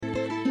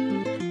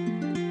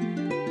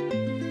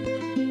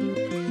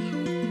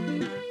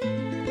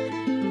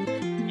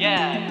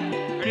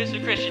Yeah, producer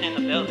Christian in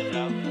the building,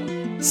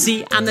 bro.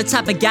 See, I'm the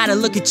type of guy to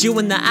look at you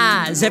in the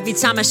eyes. Every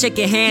time I shake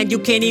your hand, you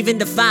can't even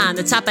define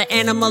the type of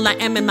animal I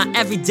am in my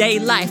everyday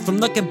life. I'm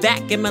looking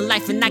back in my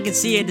life and I can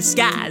see a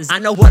disguise. I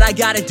know what I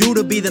gotta do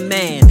to be the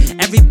man.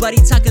 Everybody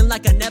talking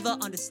like I never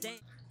understand.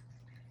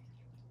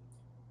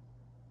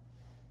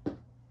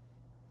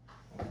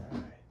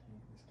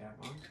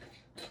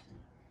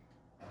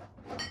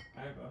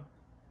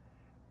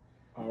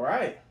 All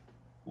right.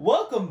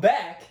 Welcome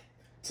back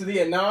To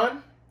the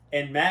Anon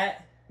and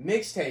Matt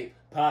Mixtape.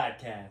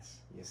 Podcast.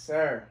 Yes,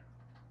 sir.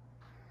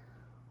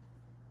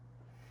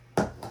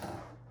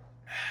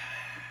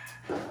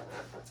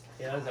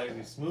 Yeah, that was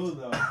actually smooth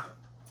though.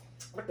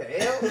 What the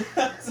hell?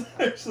 That's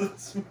actually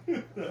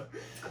smooth though.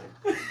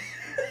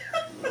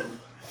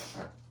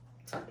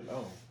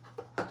 Hello.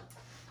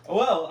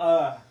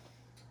 Well,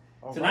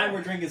 All tonight right.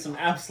 we're drinking some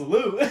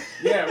Absolute.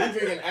 Yeah, we're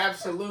drinking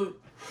Absolute.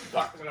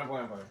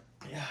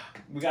 Yeah,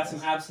 we got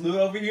some Absolute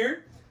over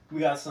here. We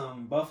got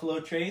some Buffalo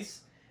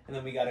Trace, and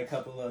then we got a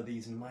couple of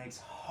these Mike's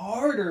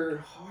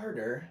harder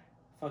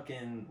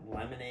fucking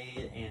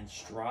lemonade and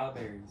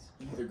strawberries.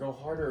 You either go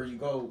harder or you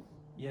go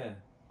Yeah,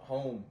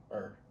 home.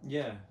 Or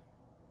yeah.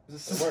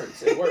 it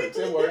works. It works.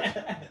 It works.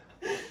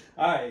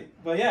 All right,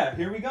 but yeah,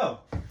 here we go.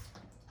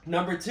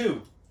 Number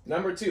 2.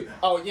 Number 2.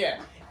 Oh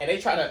yeah, and they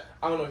try to.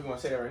 I don't know if you want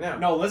to say that right now.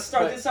 No, let's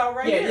start But- this out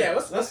right yeah, here. yeah.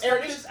 Let's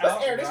air this.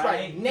 Let's air this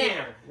right now.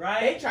 here,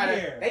 right They try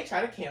here. to. They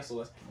try to cancel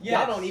us. Yes.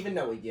 Y'all don't even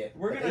know it yet.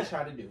 We're but gonna- They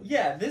try to do it.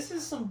 Yeah, this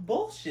is some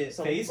bullshit.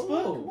 Some Facebook,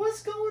 bull.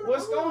 what's going on?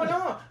 What's going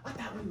on? I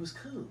thought we was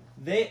cool.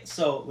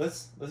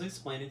 Let's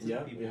explain it to the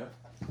people. Yeah.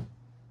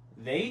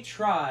 They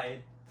tried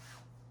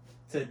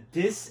to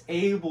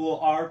disable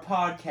our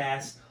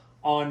podcast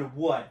on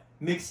what?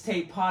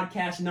 Mixtape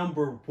podcast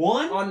number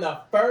 1? On the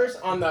first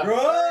Bro,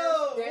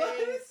 day,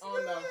 what is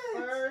on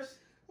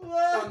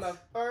that? the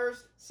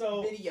first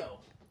So video.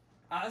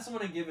 I just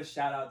want to give a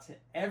shout out to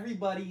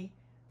everybody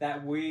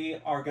that we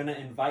are gonna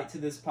invite to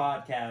this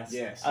podcast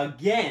Yes.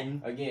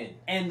 again, Again.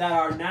 and that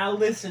are now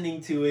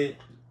listening to it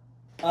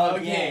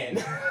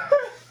again.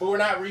 But we're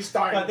not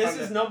restarting. But this from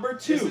is the- number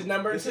 2. This is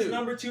number This 2. is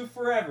number 2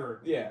 forever.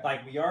 Yeah.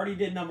 Like we already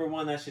did number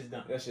 1. That's just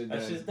done. That shit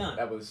That's just done.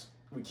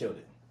 We killed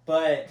it.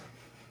 But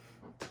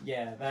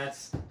yeah, That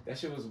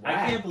shit was I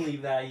whack. can't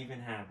believe that even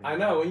happened. I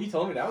know, when you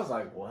told me that, I was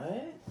like,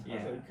 what? Yeah,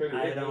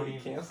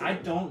 I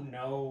don't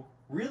know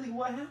really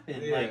what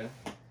happened. Yeah. Like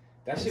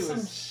That shit some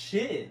was.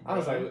 shit. I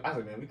was bro.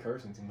 like, man, we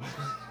cursing too much.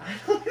 I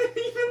don't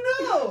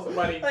even know.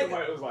 somebody Like,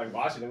 was like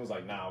watching it, was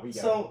like, nah, we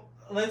got so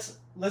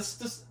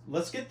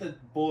let's get the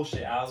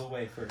bullshit out of the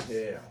way first.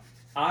 it. Yeah.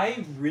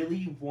 I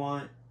really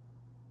want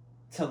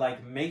to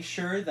like make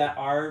sure that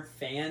our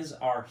fans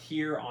are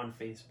here on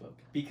Facebook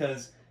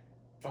because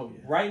Oh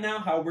yeah. right now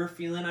how we're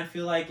feeling, I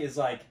feel like is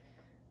like,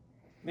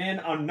 man,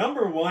 on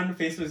number 1,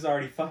 Facebook's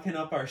already fucking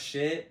up our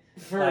shit.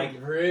 For Like,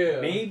 real.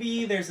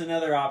 Maybe there's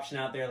another option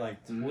out there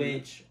like Mhm.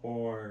 Twitch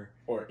or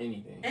Or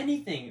anything.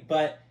 anything.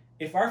 But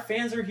if our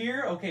fans are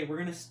here, okay, we're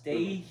gonna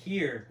stay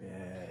here.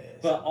 Yes.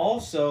 But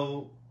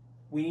also,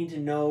 we need to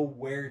know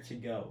where to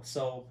go.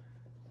 So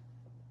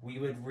we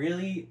would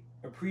really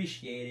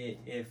appreciate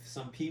it if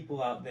some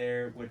people out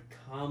there would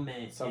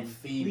comment some and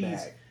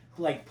feedback.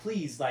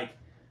 please,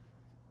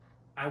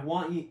 I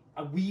want you.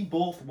 We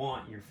both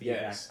want your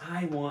feedback. Yes.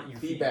 I want your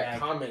Feedback, feedback.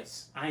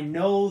 comments. I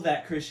know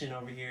that Christian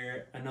over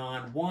here,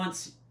 Anon,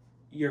 wants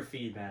your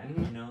feedback,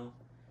 Mhm. you know?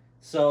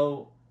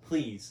 So,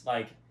 please,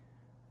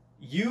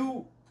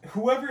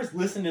 whoever's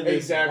listening to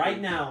this Exactly.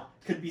 right now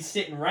could be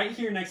sitting right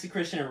here next to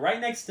Christian or right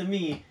next to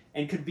me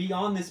and could be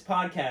on this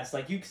podcast.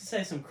 Like, you could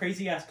say some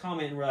crazy-ass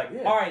comment and we're like,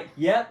 Yeah. all right,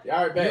 yep,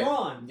 All right, bet. you're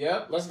on.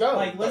 Yep, let's go.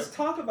 Like, let's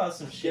talk about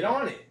some shit. get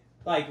on it.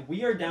 Like,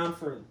 we are down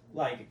for,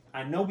 like,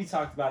 I know we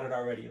talked about it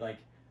already. Like,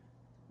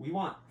 we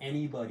want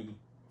anybody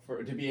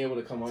To be able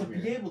to come to on be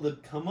here able to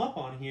come up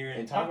on here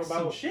and, and talk talk some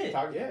about shit.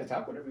 Talk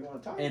whatever you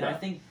want to talk And about. I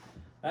think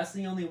that's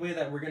the only way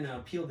that we're gonna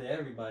appeal to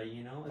everybody.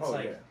 You know, it's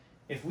yeah.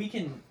 if we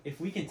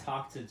can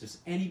talk to just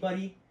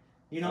anybody,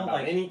 you know, about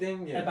like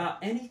anything. Yeah. about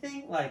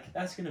anything, like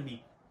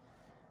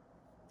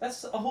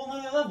that's a whole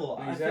nother level.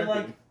 I feel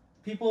Exactly.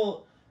 like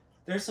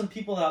there's some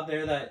people out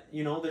there that,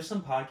 you know, there's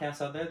some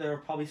podcasts out there that will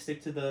probably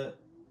stick to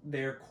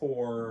their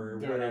core or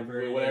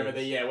whatever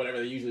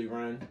they usually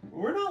run.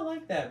 We're not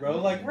like that, bro.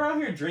 Like we're out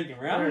here drinking,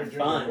 we're out here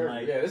fun.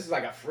 Like This is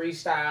like a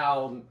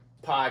freestyle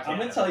podcast. I'm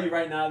gonna tell you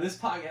right now, this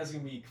podcast is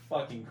gonna be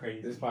fucking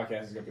crazy. This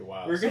podcast is gonna be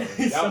wild. We're gonna so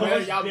be so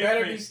much y'all better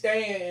be different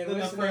staying and than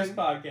the listening. first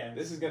podcast.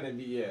 This is gonna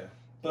be we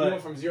But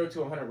went from 0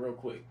 to 100 real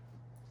quick.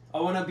 I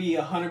want to be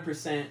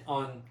 100%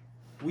 on.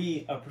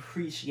 We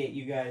appreciate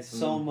you guys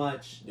so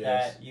much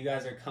Yes. that you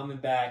guys are coming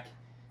back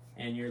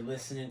and you're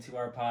listening to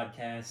our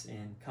podcast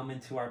and coming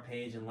to our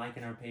page and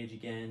liking our page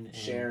again. And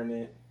Sharing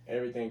it,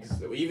 everything.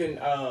 Because even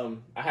I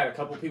had a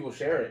couple people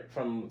share it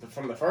from the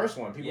first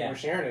one. People were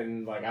sharing it,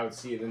 and like I would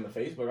see it in the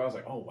Facebook. I was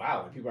like, oh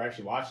wow, like, people are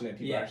actually watching it.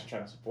 People are actually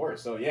trying to support.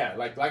 So yeah,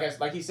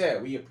 like he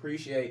said, we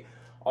appreciate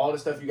all the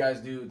stuff you guys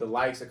do, the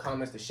likes, the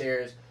comments, the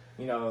shares.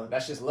 You know,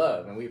 that's just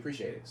love, and we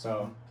appreciate it.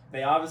 So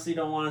they obviously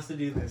don't want us to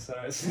do this. So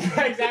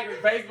Exactly.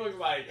 Facebook's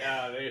like,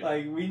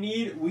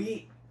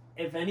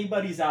 if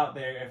anybody's out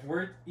there,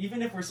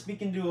 even if we're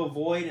speaking to a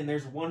void and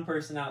there's one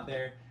person out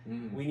there,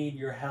 we need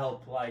your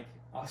help. Like,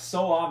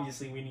 so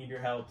obviously we need your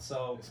help.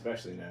 So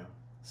especially now.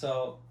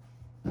 So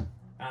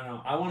I don't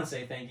know. I want to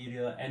say thank you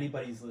to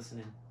anybody who's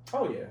listening.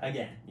 Oh yeah.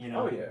 Again, you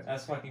know. Oh yeah.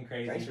 That's fucking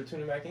crazy. Thanks for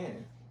tuning back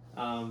in.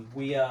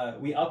 We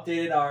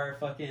updated our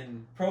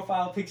fucking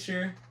profile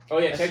picture. Oh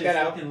yeah, check that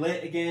out. Fucking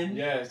lit again.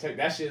 Yeah, check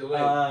that shit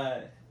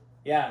lit.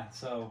 Yeah.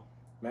 So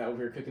Matt over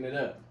here cooking it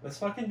up. let's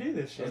fucking do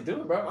this shit. Let's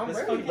do it, bro. I'm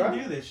ready, fucking bro.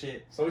 do this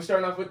shit. So we're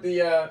starting off with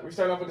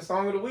the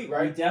song of the week,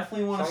 right? We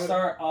definitely want to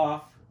start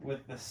off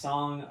with the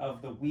song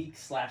of the week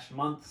 /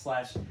 month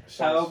 /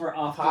 however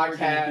often we're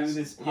gonna do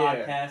this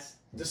podcast. Yeah.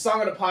 The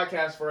song of the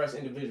podcast for us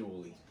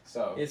individually.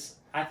 So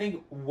I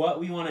think what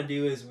we want to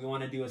do is we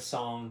want to do a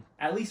song,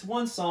 at least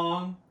one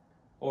song,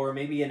 or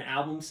maybe an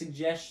album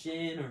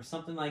suggestion or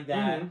something like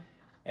that,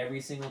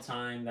 every single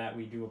time that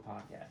we do a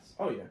podcast.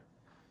 Oh yeah.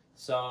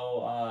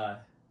 So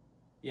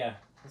yeah,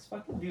 let's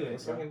fucking do it.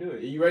 Let's fucking do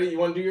it. You ready? You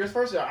want to do yours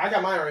first? I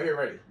got mine right here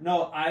ready.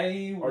 No,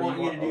 I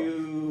want you to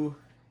do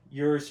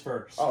yours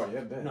first. Oh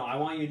yeah, bet. No, I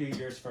want you to do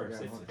yours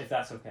first, if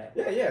that's okay.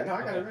 Yeah. No,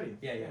 I got it ready.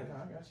 Yeah. No,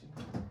 I got you.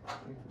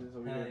 Let me put this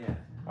over here. Yeah.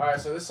 All right,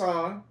 so this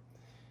song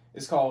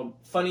is called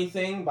 "Funny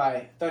Thing"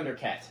 by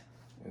Thundercat,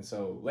 and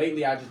so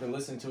lately I've just been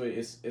listening to it.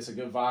 It's a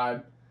good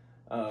vibe.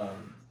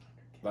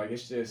 Like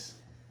it's just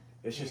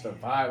a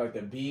vibe, like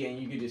the beat, and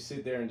you could just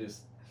sit there and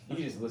just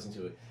listen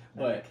to it.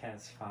 But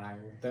Thundercat's fire.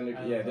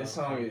 This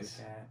song is.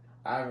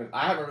 I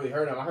haven't really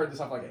heard him. I heard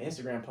this off like an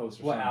Instagram post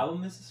or what something. What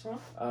album is this from?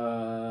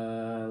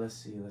 Let's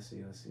see.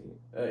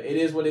 It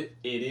is what it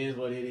is. It is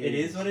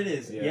what it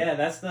is. Yeah,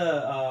 that's the.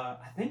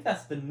 I think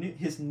that's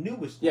his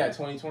newest one. Yeah,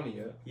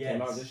 2020. Yeah,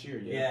 came out this year.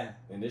 Yeah.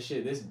 And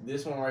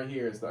this one right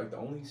here is like the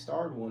only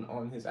starred one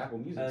on his Apple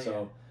Music.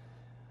 So.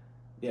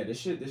 Yeah, this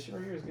shit right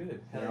here is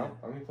good.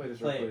 Let me play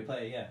this real quick.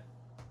 Play it, yeah.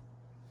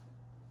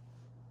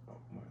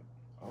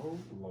 Oh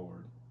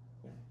Lord.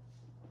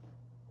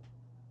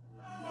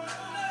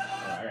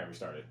 Alright, I gotta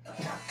restart it. There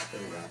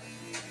we go.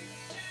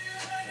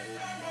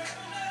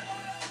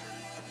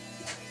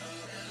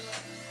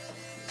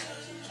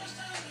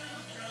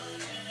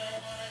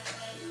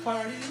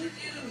 Party with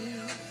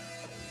you.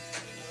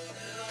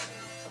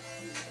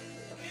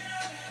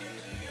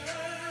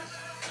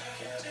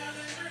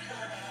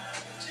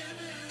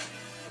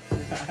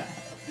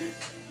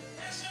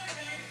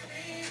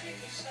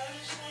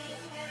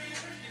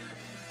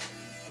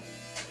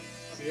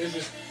 See,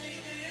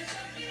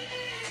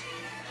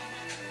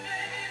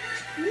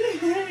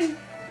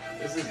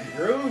 this is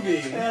groovy.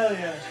 Hell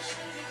yeah.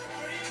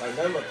 Like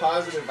nothing but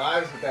positive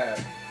vibes with that.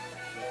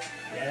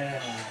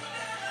 Yeah.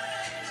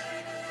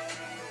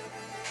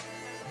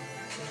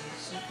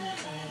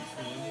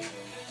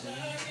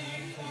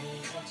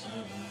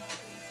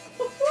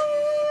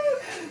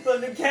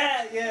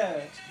 Thundercat,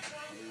 yeah.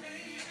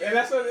 And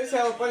that's what it's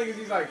hella funny because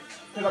he's like,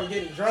 because I'm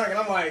getting drunk and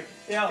I'm like,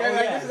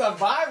 this is a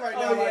vibe right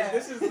now. Like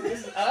this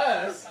is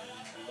us.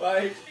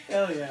 Like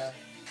hell yeah.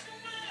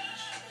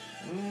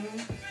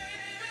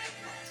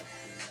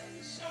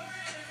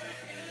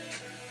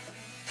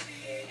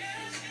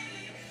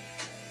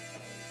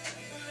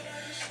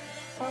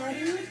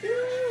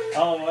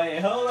 Oh wait,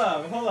 hold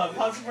up.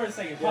 Pause it for a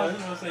second. What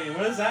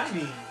does that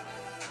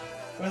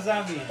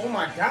mean? Oh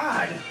my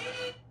god.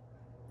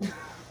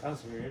 That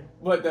was weird.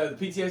 What, the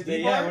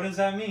PTSD part? What does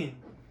that mean?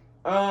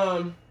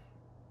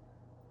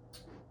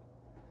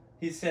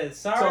 He said,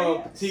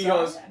 sorry. So he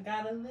goes. I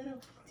got a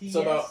little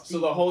PTSD. So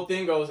the whole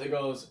thing goes. He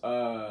goes.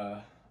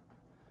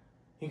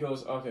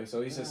 Okay.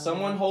 So he says,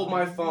 someone hold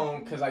my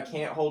phone because I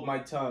can't hold my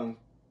tongue.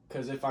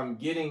 Because if I'm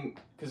getting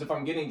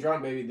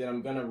drunk, baby, then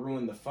I'm gonna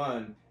ruin the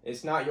fun.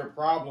 It's not your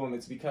problem.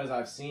 It's because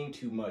I've seen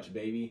too much,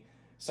 baby.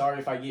 Sorry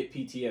if I get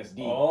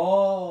PTSD.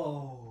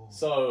 Oh.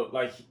 So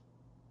like,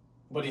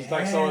 but he's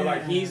like, so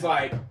like he's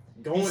like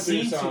going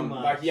through some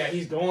like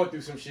he's going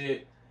through some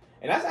shit,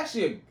 and that's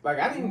actually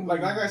I didn't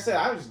like I said,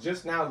 I was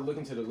just now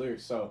looking to the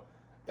lyrics, so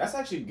that's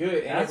actually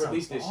good, and it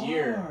released this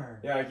year.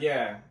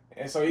 Yeah.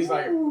 And so he's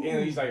like,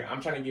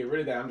 I'm trying to get rid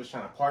of that. I'm just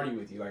trying to party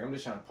with you. Like, I'm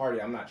just trying to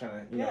party. I'm not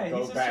trying to, go back to that. Yeah,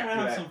 he's just trying to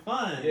have some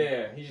fun.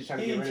 Yeah, he's just trying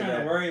to get rid of that. He ain't trying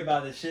to worry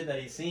about the shit that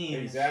he's seen.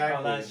 Exactly.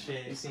 All that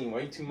shit. He's seen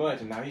way too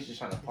much, and now he's just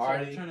trying to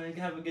party. He's trying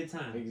to have a good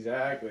time.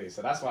 Exactly.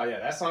 So that's why,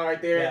 that song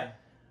right there,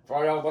 for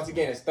all y'all, once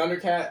again, it's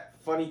Thundercat,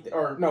 Funny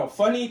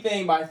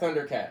Thing by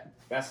Thundercat.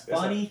 That's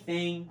Funny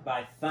Thing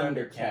by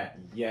Thundercat.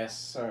 Yes,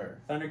 sir.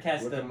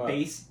 Thundercat's the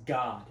bass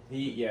god.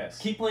 Yes.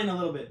 Keep playing a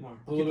little bit more.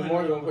 A little bit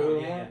more? You want to play a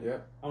little more? Yeah.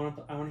 I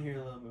want to hear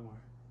a little bit more.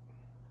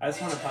 I just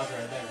want to pause it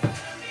right there.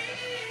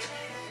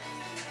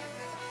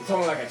 It's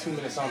only like a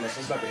 2-minute song, so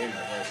it's about to end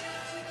right.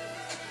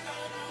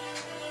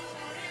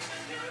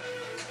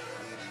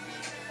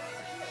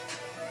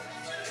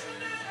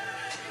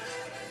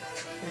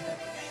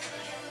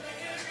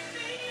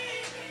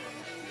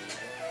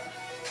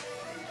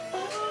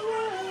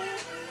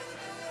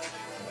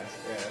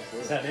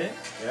 Is that it?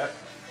 Yep.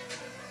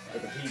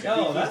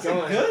 Yo, that's a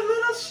good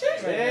little shit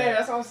right there. Yeah,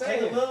 that's what I'm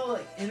saying. Like a little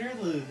like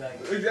interlude, like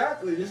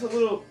exactly. Just a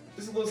little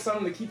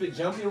something to keep it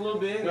jumpy a little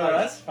bit. No, like,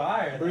 that's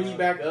fire. Bring you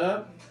back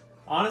up.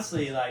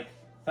 Honestly, like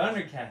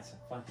Thundercat's a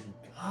fucking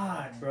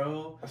god,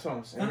 bro. That's what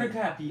I'm saying.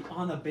 Thundercat be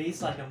on the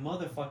bass like a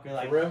motherfucker,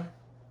 like for real.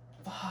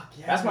 Fuck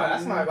yeah.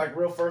 That's my like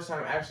real first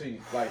time actually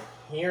like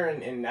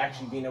hearing and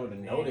actually being able to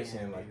notice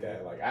him like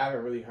that. Like I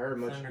haven't really heard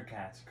much.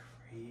 Thundercat's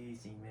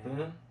crazy,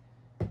 man.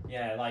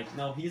 Yeah, like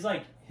no, he's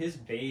like his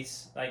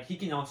bass. Like he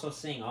can also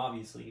sing,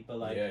 obviously, but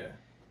like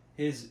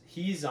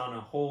he's on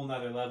a whole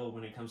nother level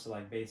when it comes to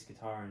like bass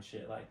guitar and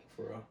shit. Like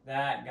for real.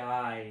 That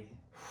guy.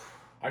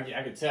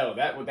 I could tell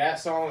that with that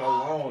song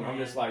alone, I'm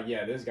just like,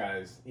 yeah, this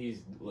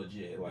he's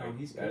legit. Like no,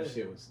 he's that good.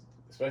 shit was,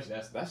 especially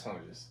that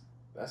song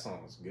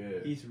was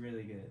good. He's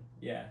really good.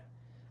 Yeah.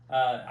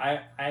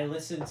 I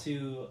listened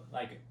to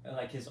like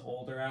his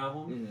older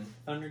album,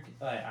 Thunder.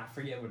 I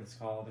forget what it's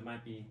called. It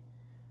might be.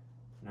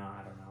 No,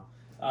 I don't know.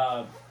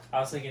 I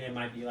was thinking it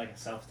might be like a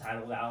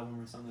self-titled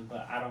album or something,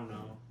 but I don't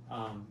know.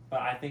 But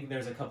I think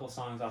there's a couple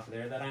songs off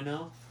there that I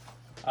know.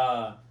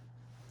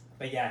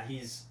 But yeah,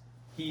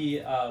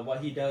 what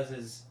he does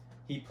is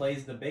he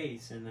plays the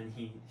bass and then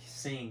he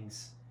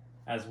sings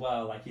as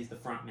well. Like he's the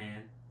front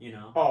man, you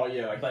know. Oh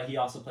yeah. Like, but he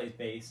also plays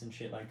bass and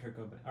shit like Kurt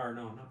Cobain. Or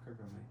no, not Kurt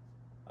Cobain.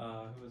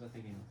 Who was I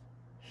thinking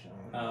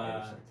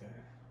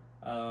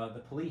of? The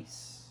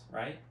Police,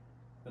 right?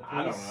 The Police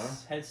I don't know.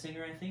 head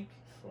singer, I think,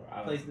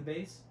 plays the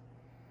bass.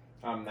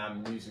 I'm not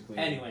musically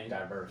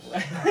diverse.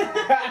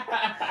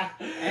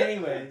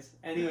 anyways,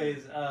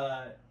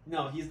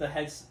 no, he's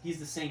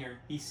the singer.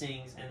 He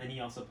sings and then he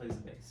also plays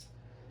the bass.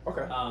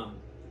 Okay.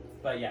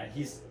 But yeah,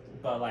 he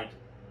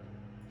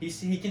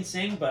can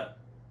sing, but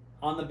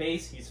on the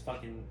bass he's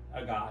fucking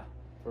a god.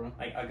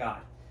 Like a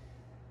god.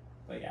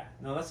 But yeah,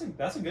 no, that's a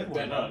good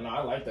one. Yeah, no,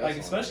 I like that. Like song,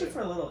 especially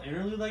for a little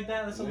interlude like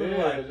that. That's a little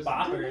like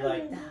bopper,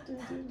 like.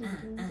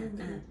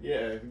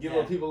 Yeah, give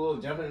little people a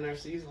little jumping in their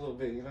seats a little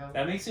bit, you know.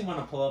 That makes me want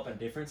to pull up a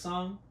different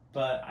song,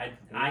 but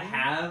I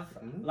have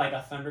like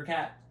a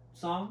Thundercat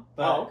song,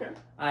 but okay.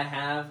 I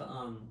have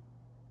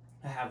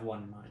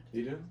one in mind.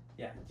 You do?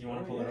 Yeah. Do you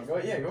want to pull it up? Go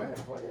ahead.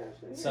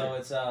 So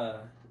it's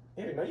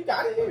Yeah, no, you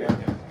got it.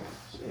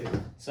 Shit.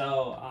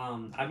 So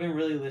I've been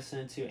really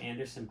listening to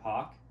Anderson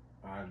 .Paak.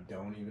 I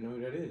don't even know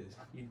who that is.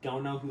 You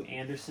don't know who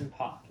Anderson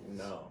 .Paak is?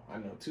 No, I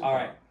know two. All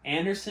right,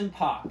 Anderson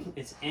 .Paak.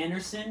 It's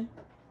Anderson.Paak.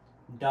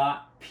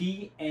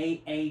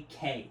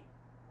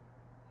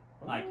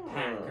 Like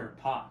Pack or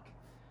Pac.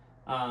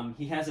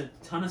 He has a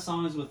ton of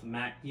songs with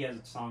Mac. He has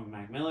a song with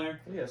Mac Miller.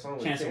 Yeah, song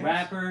with Chance the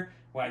Rapper,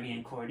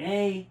 YBN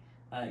Cordae.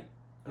 Like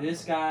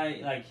this guy,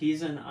 like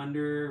he's an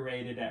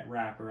underrated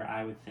rapper,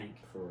 I would think.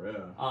 For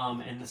real.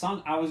 And the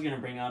song I was gonna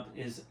bring up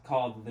is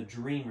called "The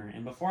Dreamer."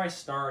 And before I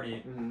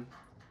started,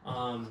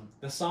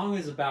 the song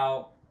is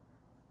about,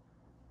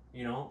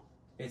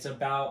 it's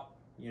about,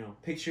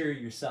 picture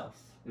yourself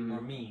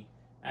or me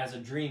as a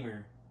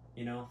dreamer,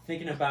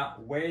 thinking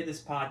about where this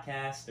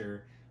podcast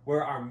or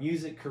where our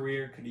music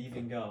career could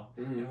even go.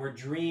 And we're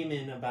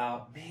dreaming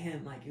about,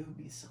 man, like it would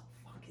be so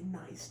fucking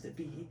nice to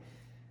be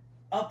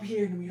up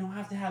here and we don't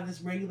have to have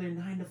this regular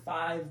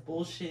 9-to-5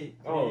 bullshit.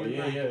 Oh, man.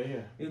 yeah, like,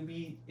 yeah.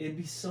 It'd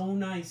be so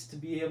nice to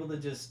be able to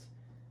just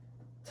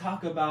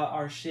talk about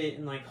our shit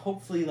and like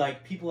hopefully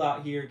like people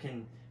out here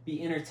can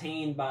be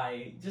entertained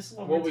by just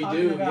what we're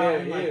talking about. Yeah,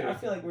 and, like, yeah. I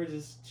feel like we're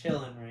just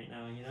chilling right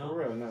now, For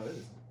real, no, this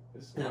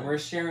is and we're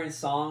sharing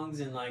songs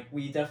and like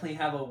we definitely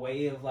have a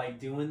way of like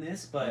doing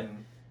this, but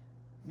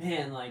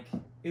man, like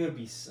it would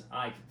be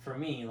like for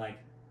me, like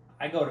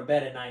I go to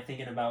bed at night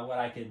thinking about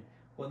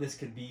what this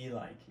could be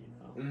like,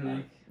 I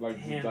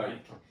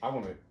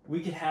want to. We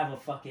could have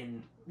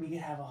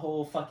a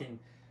whole fucking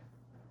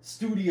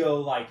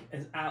studio like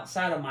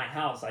outside of my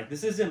house. Like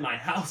this isn't my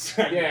house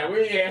right now.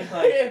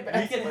 Like,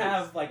 we could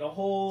have like a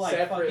whole like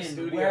separate fucking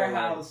studio,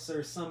 warehouse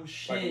or some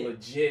shit. Like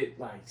legit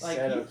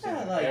setups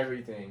and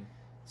everything.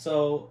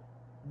 So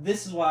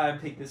this is why I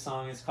picked this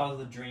song. It's called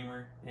 "The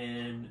Dreamer,"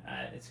 and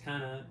it's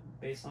kind of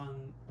based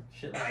on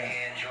shit like that.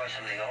 I enjoy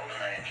some of the old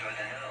and I enjoy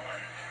the new,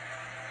 and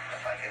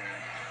if I can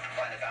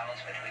find a balance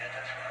between it,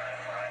 that's where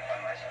I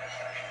find my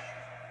satisfaction.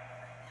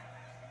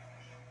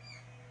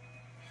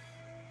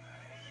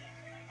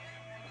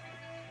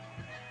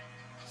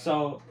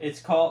 So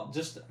it's called,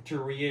 just to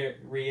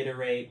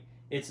reiterate,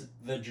 it's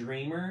 "The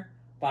Dreamer"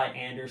 by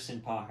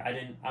Anderson .Paak.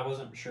 I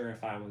wasn't sure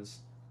if I was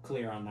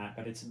clear on that,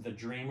 but it's "The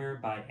Dreamer"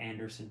 by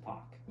Anderson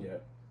 .Paak. Yeah.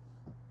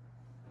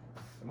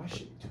 My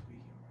shit be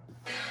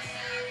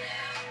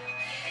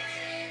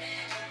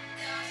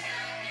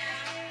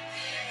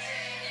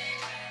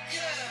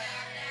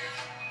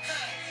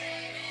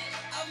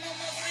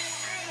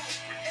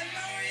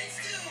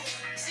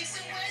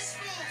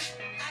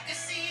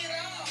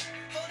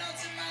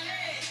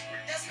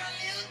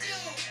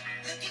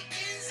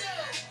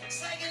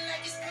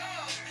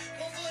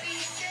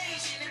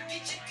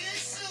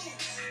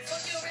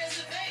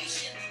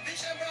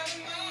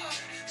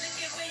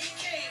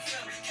tweaking,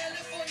 bro.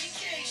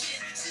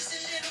 Californication, sister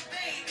little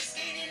baby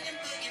skating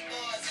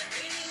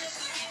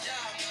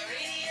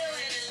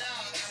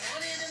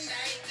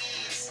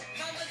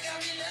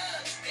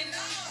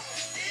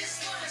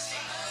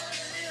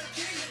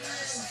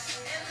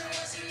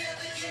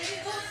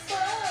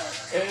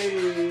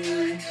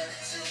Hey.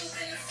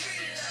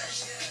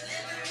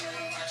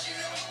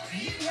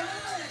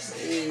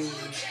 Hey.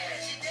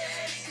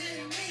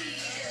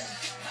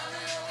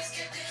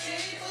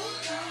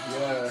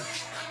 Yeah.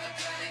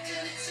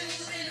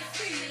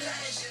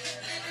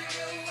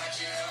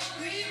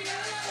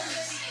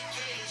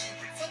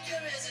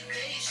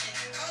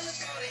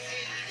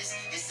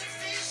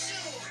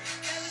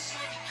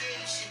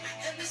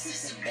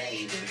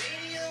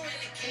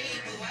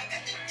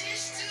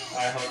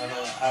 Alright, hold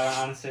on. I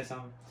want to say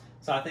something.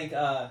 So I think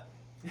I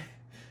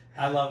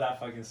love that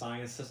fucking song.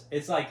 It's just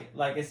it's like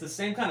it's the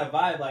same kind of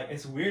vibe. Like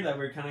it's weird that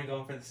we're kind of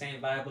going for the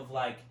same vibe of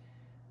like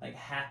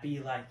happy,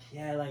 like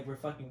yeah, like we're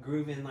fucking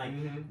grooving, like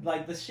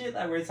like the shit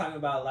that we were talking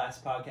about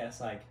last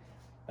podcast, like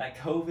that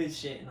COVID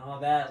shit and all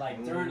that.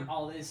 Like during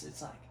all this,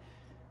 it's like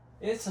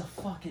it's a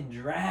fucking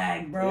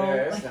drag, bro. Yeah,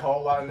 it's like, a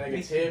whole lot of it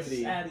makes me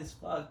negativity. sad as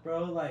fuck,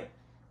 bro. Like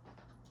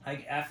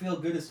I feel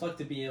good as fuck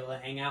to be able to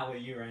hang out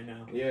with you right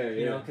now. Yeah,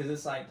 You know, because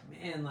it's like,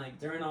 man, like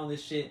during all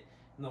this shit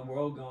in the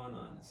world going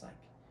on, it's like.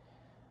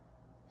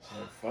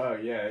 Oh, fuck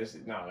yeah!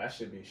 No, that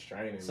should be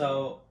straining.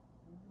 So,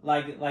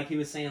 like he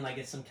was saying, like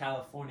it's some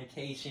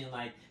Californication.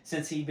 Like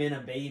since he been a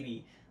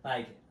baby,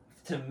 like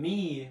to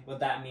me, what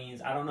that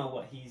means, I don't know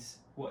what he's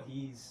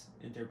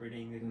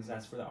interpreting because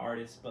that's for the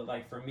artist. But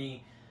like for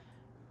me,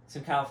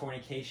 some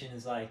Californication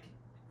is like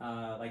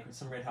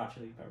some Red Hot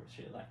Chili Peppers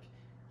shit. Like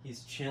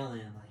he's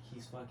chilling, like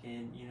he's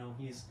fucking, you know,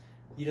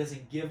 he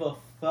doesn't give a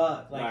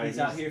fuck. Like he's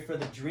out here for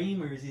the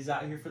dreamers. He's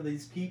out here for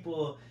these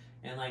people.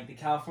 And, like, the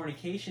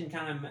Californication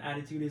kind of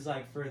attitude is,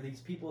 like, for these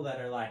people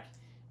that are, like,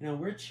 you know,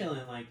 we're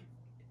chilling. Like,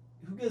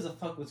 who gives a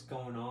fuck what's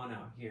going on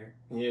out here?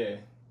 Yeah.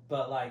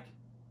 But, like,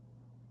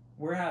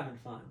 we're having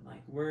fun.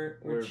 Like, we're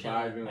chilling.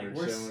 Vibing, like,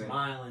 we're chilling.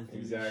 Smiling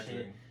through this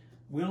shit.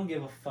 We don't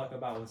give a fuck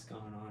about what's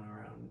going on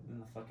around in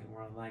the fucking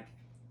world. Like,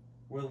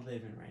 we're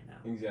living right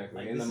now. Exactly.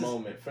 Like, in the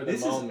moment. For the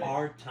moment. This is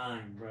our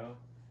time, bro.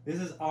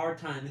 This is our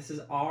time. This is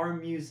our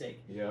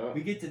music. Yeah.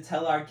 We get to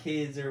tell our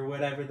kids or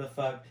whatever the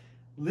fuck.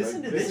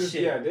 Listen to this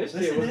shit. Yeah, this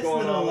listen shit was to this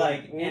going little on.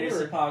 like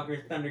Anderson Paak or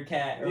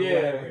Thundercat or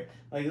whatever.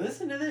 Like,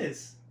 listen to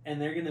this,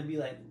 and they're gonna be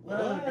like,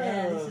 "Whoa,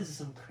 man, this is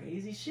some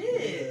crazy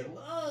shit.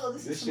 Whoa,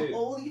 this is some shit.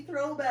 oldie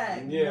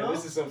throwback." Yeah, you know?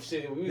 this is some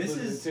shit we was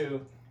listening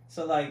to.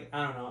 So like,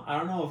 I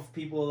don't know if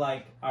people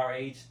like our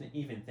age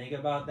even think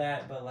about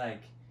that, but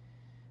like,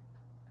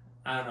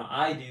 I don't know,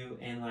 I do,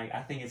 and like,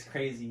 I think it's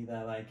crazy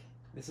that like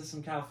this is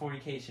some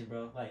Californication,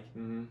 bro. Like.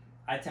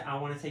 I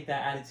want to take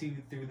that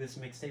attitude through this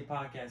mixtape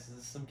podcast. This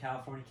is some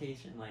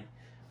Californication. Like,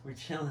 we're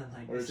chilling.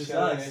 Like, We're this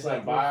chilling. is us. It's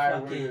like, a vibe.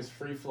 fucking, We're just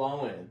free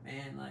flowing.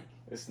 Man, like.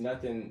 It's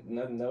nothing.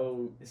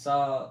 No. It's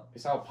all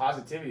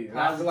positivity. And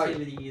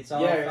positivity. Like, it's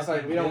all. Yeah, it's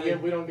like we don't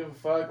good. give a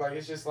fuck. Like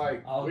it's just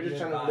like all we're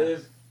just trying vibes. to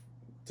live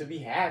to be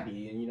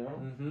happy, and you know,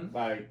 Mm-hmm.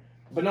 like.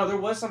 But no, there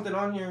was something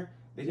on here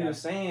that he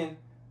was saying.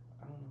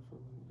 I don't know if it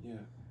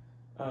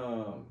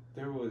was,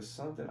 there was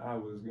something I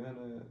was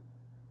gonna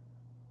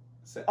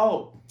say.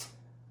 Oh.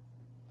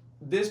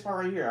 This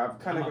part right here, I'm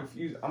kind of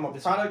confused. I'm a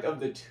product of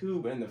the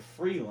tube and the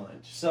free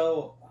lunch.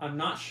 So I'm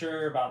not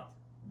sure about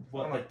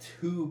what the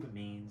tube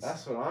means.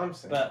 That's what I'm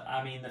saying. But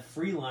I mean, the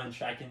free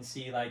lunch, I can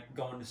see like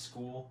going to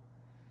school,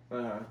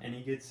 and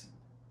he gets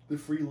the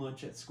free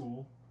lunch at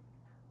school.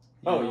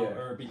 You know,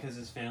 or because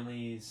his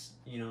family's,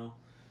 you know,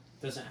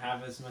 doesn't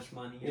have as much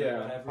money or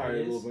whatever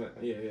it is. A little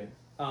bit.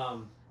 Yeah.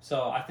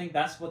 So I think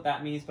that's what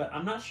that means, but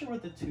I'm not sure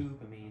what the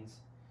tube means.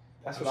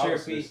 That's I'm what sure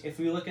I was if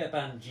we look at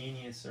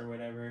Genius or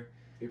whatever.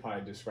 You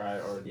probably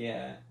describe or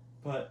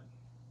but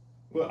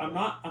I'm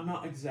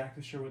not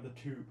exactly sure what the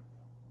tube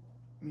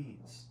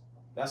means.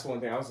 That's one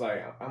thing. I was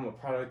like, I'm a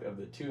product of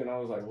the tube, and I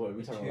was like, what? Are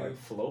we talking like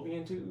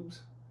fallopian tubes?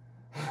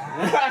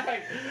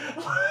 Like,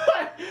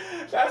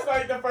 that's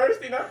like the first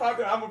thing I thought,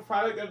 that I'm a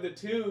product of the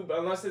tube,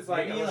 unless it's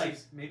like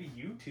maybe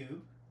YouTube.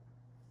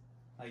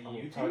 Like I'm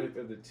YouTube. A product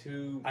of the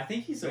tube. I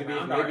think he's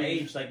around our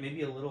age, like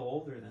maybe a little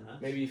older than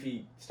us. Maybe if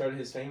he started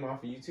his fame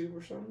off of YouTube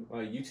or something,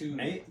 like YouTube.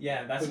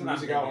 That's put what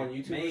music out on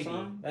YouTube maybe. or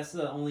something. That's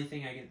the only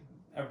thing I get.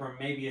 Or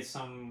maybe it's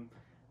some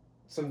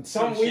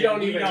we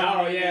don't even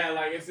know. Yeah,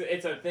 like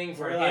it's a thing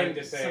for him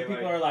to say. Some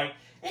people are like,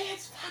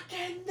 it's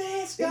fucking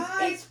this,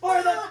 guys. It's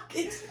for the.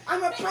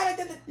 I'm a product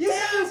of the. Yeah,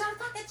 I'm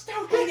fucking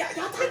stupid.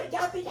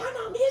 Y'all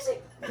know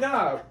music.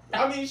 No,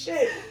 I mean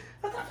shit.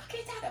 What the fuck are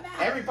you talking about?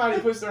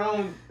 Everybody puts their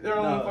own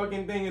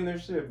fucking thing in their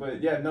shit,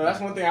 but yeah, no, that's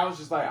one thing I was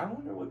just like, I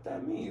wonder what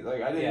that means.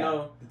 Like I didn't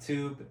know. The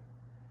tube.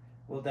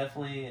 We'll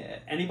definitely.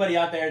 Anybody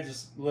out there,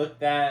 just look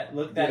that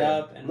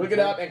up and look it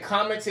up and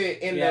comment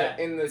it in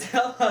the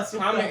tell us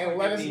comment and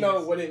let us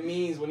know what it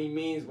means when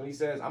he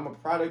says I'm a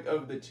product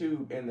of the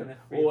tube and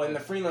in the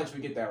free lunch we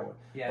get that one.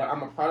 Yeah. But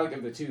I'm a product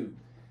of the tube.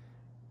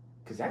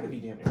 Cause that could be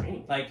damn near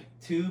anything. Like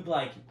tube,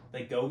 like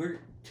Go-Gurt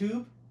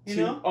tube. You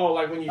know? Oh,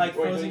 like when you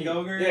frozen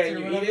Go-Gurts. Yeah,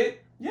 you eat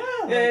it. Yeah.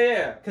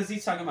 Yeah. Because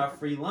he's talking about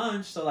free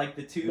lunch, so like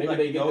the tube, maybe like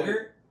the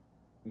Go-Gurt.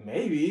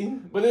 Maybe,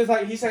 but it's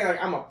like he's saying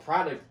like I'm a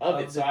product of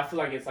it, so I feel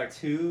like it's like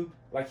tube.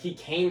 Like he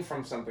came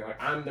from something.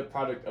 Like I'm the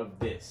product of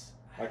this.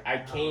 Like I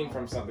came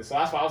from something, so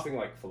that's why I was thinking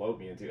like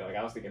fallopian too. Like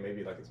I was thinking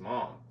maybe like his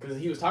mom, because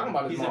he was talking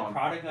about his He's mom. a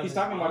product of He's his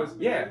talking mom? about his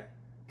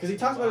because he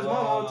talks about his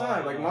mom all the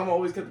time. Like Oh. mama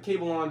always kept the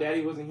cable on,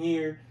 daddy wasn't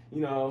here. You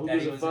know, who Daddy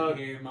gives a wasn't fuck?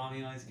 here,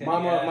 mommy always kept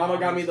Mama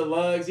got me the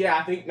lugs. Yeah,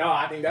 I think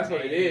that's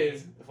what it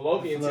is. The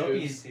fallopian Fallopian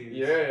tubes. tubes.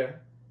 Yeah,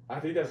 I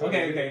think that's what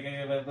it is.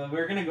 Okay, but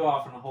we're gonna go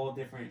off on a whole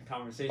different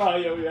conversation. Oh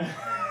yeah.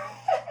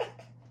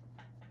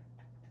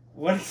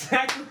 What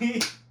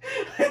exactly?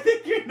 I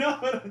think you know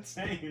what I'm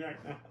saying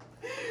right now.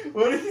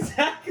 What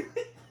exactly?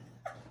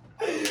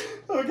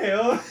 Okay,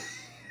 well,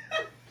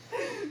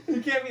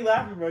 you can't be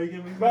laughing, bro. You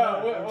can't be.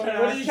 Bro, what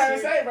are you trying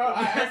to say, bro?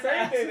 I say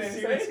Ask a it then. serious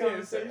Say it then.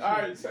 conversation. All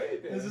right, say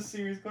it then. It's a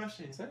serious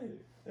question. Say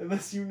it.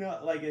 Unless you know,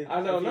 like, it,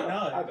 I don't if you know.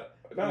 know it. I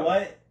don't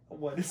know.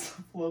 What is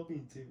a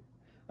fallopian tube?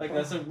 Like,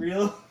 that's a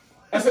real.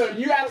 So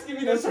you asking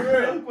me this That's for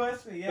a real real?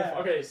 question. Yeah.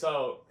 Okay,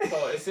 so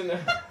it's in the.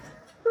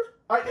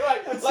 Are you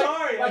like, I'm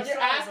sorry, like I'm you're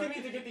sorry, asking but-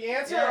 me to get the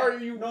answer, Yeah. or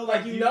you No, like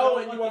like, you you know know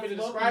and what you want me the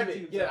to describe fallopian it?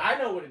 tubes Yeah, are. I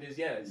know what it is.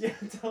 Yes. Yeah.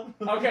 Tell me.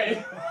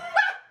 Okay.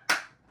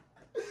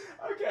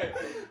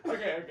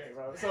 okay,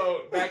 bro.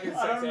 So back in I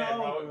sex don't ed, know,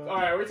 bro. bro.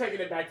 All right, we're taking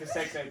it back to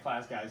sex ed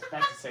class, guys.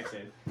 Back to sex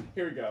ed.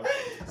 Here we go.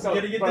 So I'm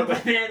gonna get bro, the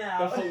banana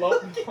out. The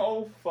fallopian.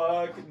 Oh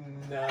fuck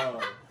no.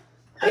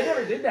 They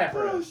never did that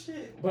for Oh us.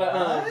 shit. But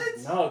What?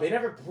 no, they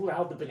never pulled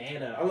out the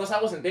banana unless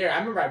I wasn't there. I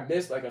remember I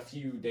missed like a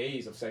few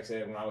days of sex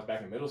ed when I was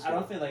back in middle I school.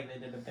 don't feel like they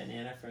did a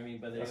banana for me,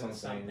 but there That's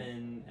was what I'm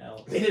saying. something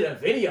else. They did a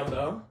video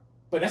though,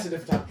 but that's a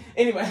different topic.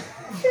 Anyway,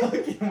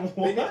 Fucking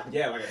what?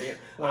 yeah, like I did.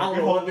 Like, I don't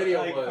know what video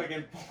like was.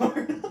 fucking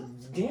porn.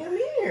 Damn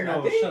near. I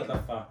No, think. shut the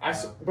fuck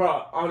up.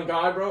 Bro, on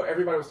God, bro,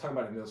 everybody was talking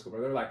about it in middle school,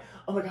 bro. They were like,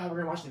 oh my God, we're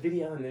gonna watch the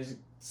video and there's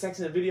sex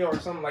in the video or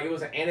something. Like it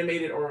was an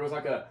animated or it was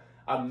like a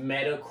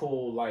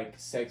medical like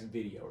sex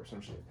video or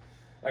some shit.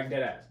 Like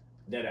dead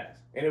ass.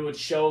 And it would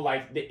show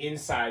like the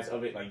insides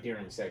of it like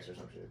during sex or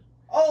some shit.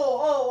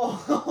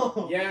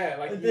 Oh. Yeah,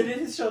 like They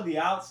didn't show the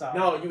outside.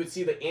 no, you would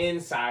see the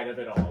inside of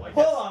it all. Like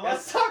Hold that's- on, that's-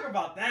 let's talk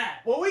about that.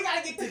 Well, we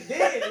gotta get to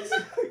this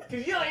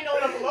because you don't even know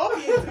what a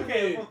fallopian tube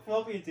Okay, is.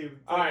 fallopian tube.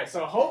 All right,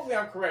 so hopefully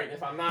I'm correct.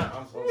 If I'm not,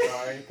 I'm so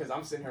sorry because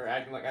I'm sitting here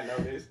acting like I know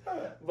this.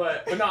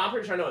 But no, I'm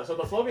pretty sure I know it. So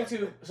the fallopian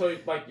tube, so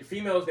like your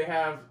females, they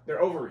have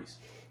their ovaries,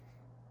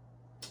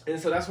 and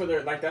so that's where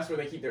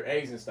they keep their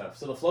eggs and stuff.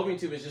 So the fallopian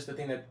tube is just the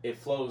thing that it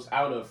flows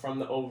out of from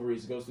the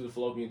ovaries, goes through the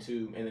fallopian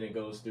tube, and then it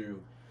goes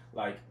through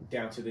like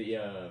down to the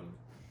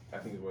I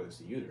think it's where it's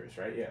the uterus,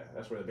 right? Yeah,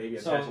 that's where the baby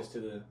attaches to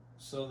the.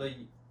 So they.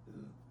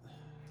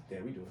 Yeah,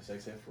 we doing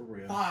sex ed for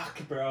real.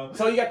 Fuck, bro.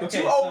 So you got the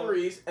Okay, two so-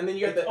 ovaries, and then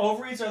you got The the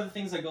ovaries are the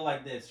things that go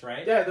like this,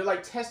 right? yeah, they're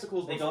like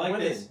testicles. They but go for like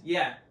women. this.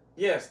 Yeah.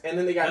 Yes, and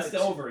then they got That's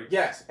the ovaries.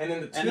 Yes, and then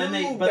the tube. And then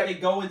they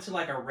go into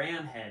like a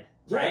ram head,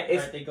 Yeah, right?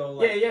 it's- Right? They go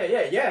like.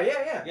 Yeah.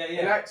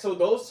 Yeah. And so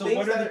those So things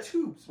what are that the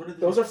tubes? What are the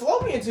those are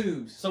fallopian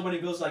tubes. So when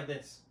it goes like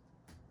this.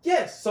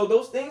 Yes, so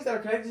those things that are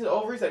connected to the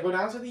ovaries that go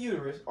down to the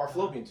uterus are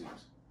fallopian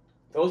tubes.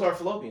 Those are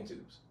fallopian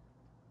tubes.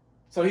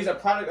 So he's a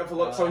product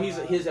of so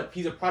he's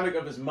a product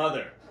of his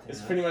mother. It's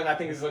Yeah. pretty much I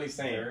think is what he's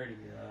saying. Dirty,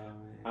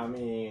 I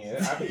mean, I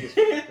think it's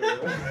pretty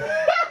cool.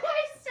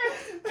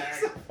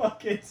 That's a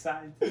fucking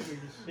scientific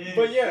shit.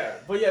 But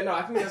yeah, no,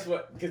 I think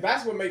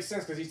that's what makes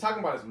sense because he's talking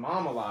about his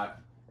mom a lot,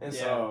 and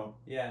so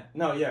Yeah.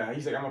 no, yeah,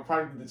 he's like I'm a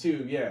product of the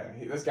tube. Yeah,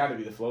 that's got to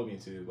be the fallopian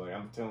tube. Like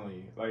I'm telling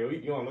you, like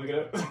you want to look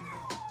it up?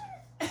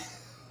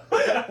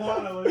 I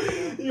want to look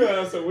it up. You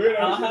have some weird.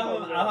 I'll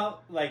have,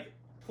 like,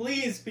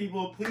 please,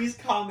 people, please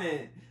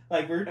comment.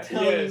 Like, we're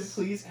telling you,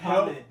 please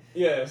comment.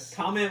 Yes.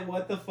 Comment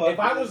what the fuck. If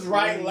I was this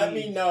right, means. let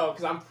me know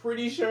because I'm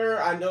pretty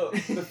sure I know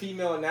the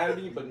female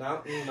anatomy, but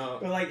not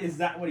But, like, is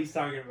that what he's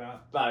talking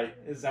about? like.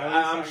 Is that what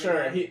he's I'm talking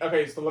sure. about?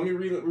 Okay, so let me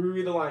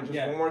reread the line just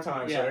Yeah. one more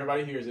time so Yeah.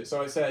 everybody hears it.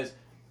 So it says,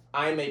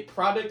 "I'm a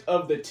product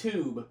of the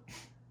tube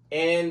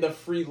and the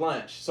free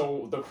lunch."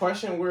 So the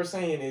question we're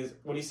saying is,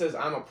 when he says,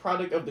 "I'm a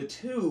product of the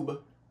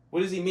tube," what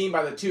does he mean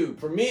by the tube?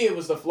 For me, it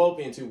was the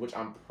fallopian tube, which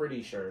I'm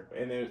pretty sure.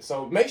 And then,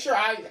 so make sure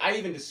I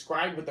even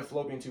described what the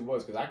fallopian tube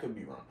was because I could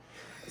be wrong.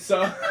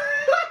 So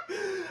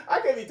I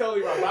could be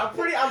totally wrong, but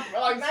I'm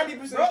like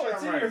 90% Bro, sure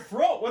it's I'm in right. your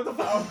throat. What the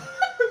fuck?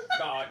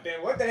 Nah,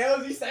 then what the hell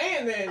is he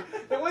saying then?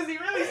 Then what's he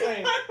really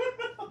saying?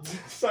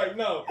 It's like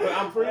no, but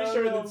I'm pretty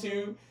sure the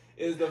tube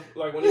is the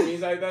like when he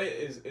means like that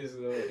is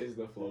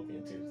the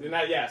fallopian tubes.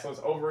 And so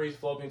it's ovaries,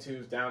 fallopian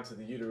tubes down to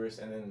the uterus,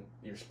 and then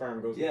your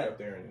sperm goes up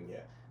there, and then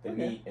they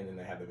meet, and then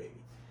they have the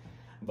baby.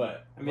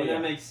 But I mean,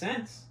 that makes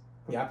sense.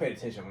 Yeah, I paid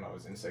attention when I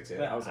was in sex ed.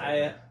 But I was like,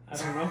 I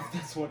don't know if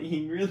that's what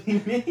he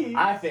really means.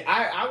 I think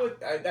I would.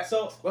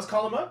 So let's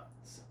call him up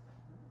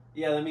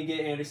yeah, let me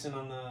get Anderson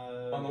on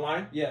the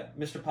line. Yeah,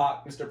 Mr.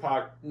 Pock. Mr.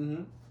 Park.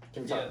 Mm-hmm.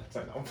 Can we Yeah.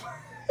 talk? No.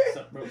 What's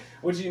up, bro?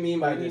 What do you mean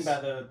by What do you this? mean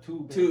by the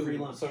tube? Tube. Free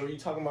lunch. So are you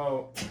talking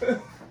about?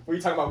 Were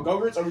you talking about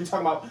go-gurts or were you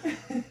talking about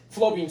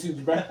fallopian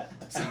tubes, bro?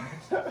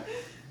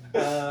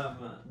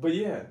 But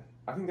yeah,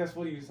 I think that's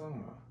what he was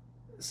talking about.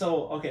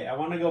 So okay, I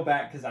want to go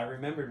back because I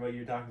remembered what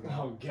you were talking about.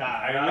 Oh God,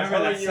 I remember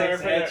that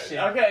sex ed shit.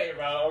 Okay,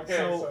 bro. Okay.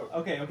 So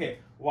okay.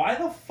 Why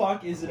the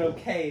fuck is it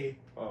okay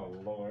Oh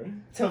Lord.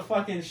 to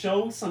fucking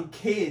show some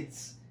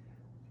kids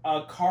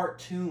a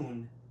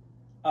cartoon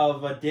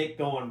of a dick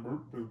going.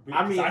 Boop, boop, boop.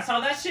 I mean- I saw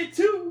that shit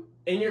too.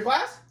 In your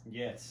class?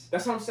 Yes,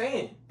 That's what I'm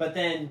saying. but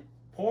then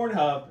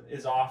Pornhub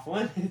is off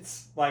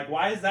limits. Like,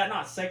 why is that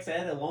not sex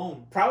ed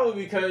alone?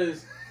 Probably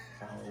because.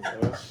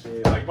 Oh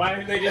shit! Like, why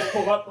didn't they just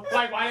pull up?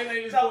 Like, why didn't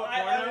they just pull No, up? I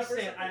Pornhub or understand.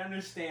 something? I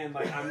understand.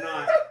 Like, I'm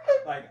not.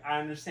 Like, I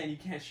understand you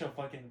can't show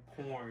fucking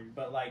porn,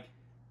 but like,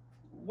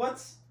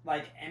 what's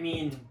like? I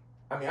mean,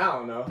 I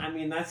don't know.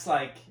 that's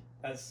like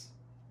that's.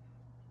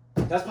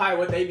 That's probably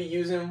what they be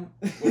using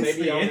when they It's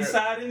be the on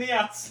inside and the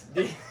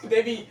outside.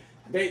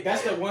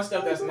 That's the one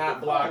stuff that's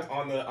not blocked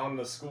on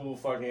the school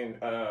fucking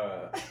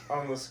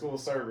on the school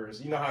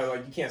servers. You know how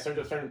like you can't search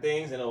up certain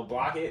things and it'll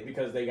block it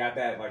because they got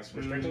that like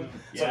restriction.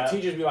 So yeah. the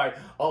teachers be like,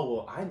 oh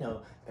well, I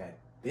know that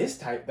this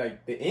type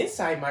like the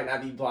inside might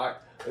not be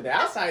blocked, but the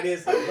outside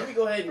is. Like, let me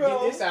go ahead and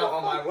get this out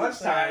on my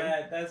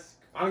lunchtime. That's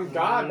On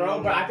God,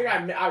 bro. But I think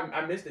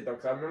I missed it though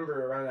because I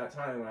remember around that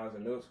time when I was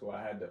in middle school,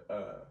 I had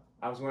to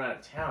I was going out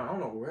of town. I don't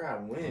know where I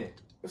went. It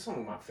was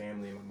something with my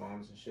family and my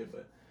mom's and shit,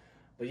 but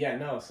yeah,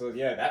 no. So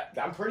yeah, that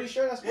I'm pretty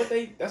sure that's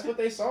what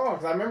they saw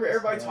because I remember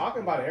everybody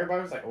talking about it.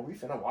 Everybody was like, "Oh, we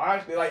finna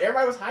watch." Like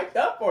everybody was hyped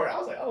up for it. I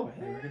was like, "Oh,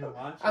 You're hell." gonna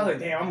watch. I was like,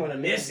 "Damn, I'm gonna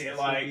miss it." It's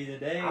Like gonna be the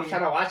day. I'm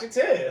trying to watch it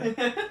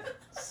too.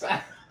 So,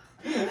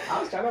 I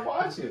was trying to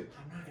watch it.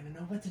 I'm not gonna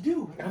know what to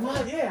do. I'm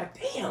like, yeah,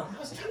 damn.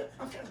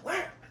 I'm trying to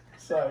learn.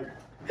 So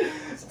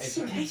It's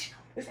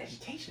educational. It's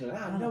educational. I I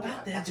don't don't know know about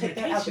about that. the Take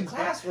that out the education, bro.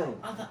 classroom.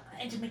 All the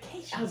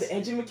education. All the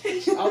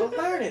education, all the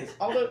learnings,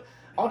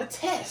 all the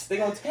tests. They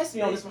gonna test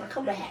me on this when I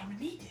come back. I'm gonna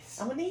need this.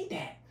 I'm gonna need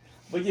that.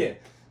 But yeah,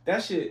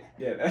 that shit.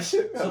 Yeah, that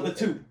shit. So the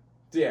two.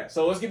 Yeah.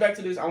 So let's get back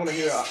to this. I want to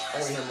hear. I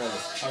want to hear more. Of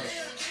this.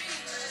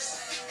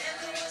 Okay.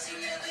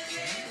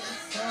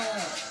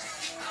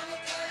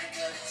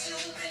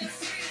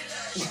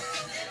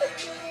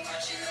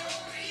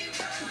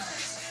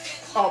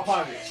 Oh,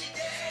 pause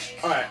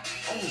it. All right.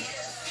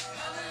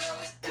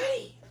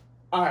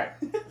 All right.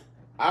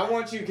 I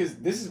want you because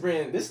this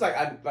is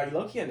like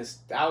low key a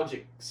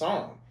nostalgic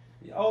song.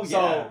 Oh yeah.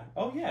 So-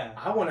 Oh yeah.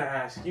 I want to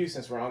ask you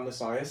since we're on the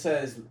song. It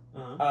says,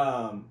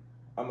 Uh-huh.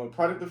 I'm a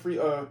product of the free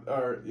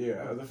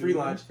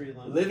lunch, Free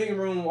lunch. living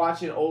room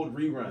watching old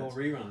reruns. Little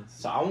reruns.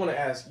 So I want to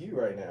ask you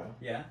right now,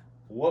 Yeah.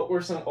 what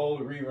were some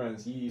old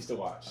reruns you used to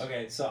watch?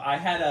 Okay, so I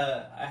had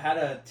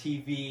a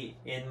TV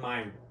in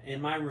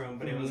my room,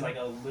 but it was Mhm. like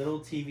a little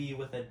TV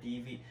with a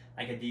DVD,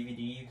 like a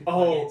DVD you could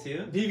Oh, plug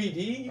into.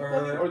 DVD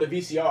or the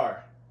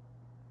VCR?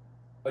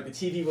 Like the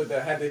TV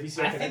had the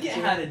VCR. I think it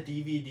had a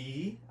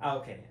DVD. Oh,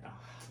 okay. Oh,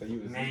 So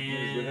you was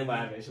Man. really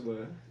lavish,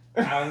 look.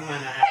 I was gonna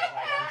act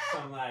like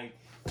I'm some like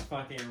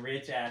fucking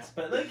rich ass,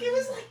 but like it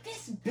was like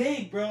this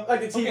big, bro.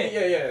 Like the TV,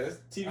 Okay. yeah. This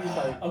TV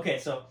like Okay,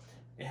 so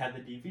it had the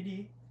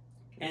DVD,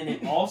 and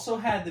it also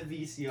had the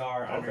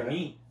VCR Okay.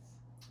 underneath.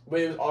 but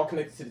it was all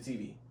connected to the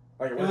TV.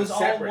 Like It wasn't was all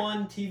separate.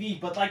 one TV,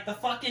 but like the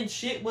fucking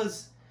shit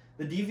was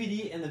the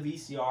DVD and the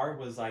VCR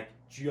was like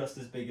just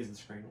as big as the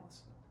screen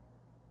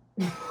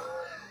was.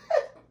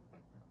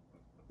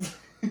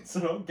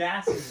 So don't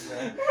gas me,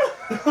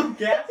 bro. Don't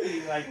gas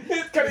me. Like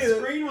It's the kinda-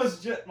 screen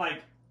was just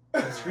like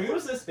the screen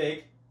was this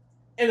big.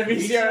 and the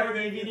VCR,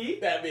 DVD.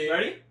 that big.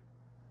 Ready?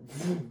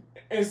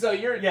 And so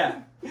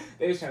Yeah.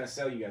 they was trying to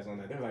sell you guys on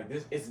that. They were like,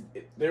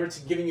 they were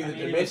giving you I the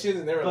mean, dimensions,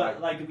 and they were But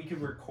like, like we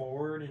could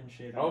record and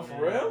shit. Oh, on for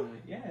there. real?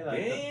 Like, yeah,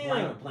 like the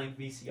Damn. blank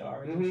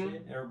VCRs Mhm. and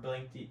shit, or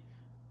blank D.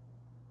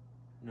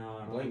 No, I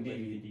don't Blank like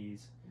DVD. DVDs.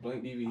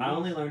 blank DVD. I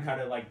only learned how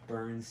to like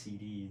burn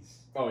CDs.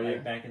 Oh yeah.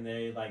 Like back in the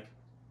day, like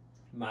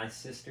my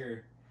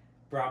sister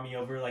brought me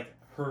over like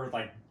her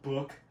like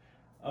book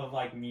of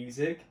like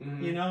music,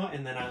 Mhm. you know,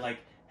 and then I like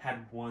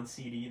had one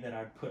CD that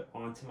I put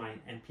onto my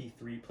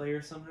MP3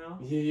 player somehow.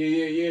 Yeah.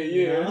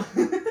 you know?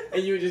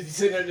 And you were just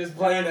sitting there just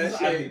playing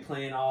that I'd be shit.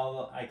 playing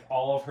all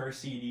of her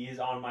CDs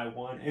on my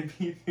one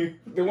MP3.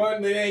 The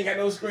one that ain't got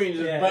no screen,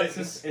 just Yeah,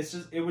 buttons. it's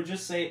just it would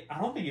just say, I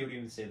don't think it would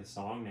even say the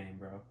song name,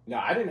 bro. No,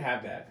 I didn't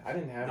have that. I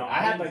didn't have. No, I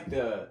I had didn't- like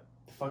the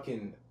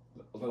fucking.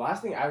 The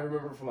last thing I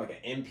remember from like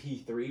an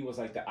MP3 was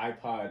like the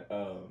iPod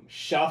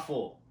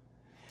Shuffle.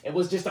 It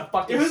was just a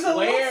fucking It was a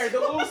square,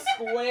 little the little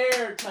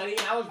square, Cuddy.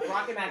 I was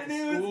rocking that And to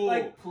it was school.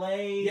 like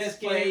play, Yes,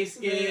 play,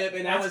 skip,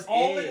 and that that's was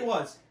all it. it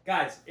was.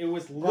 Guys, it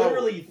was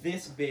literally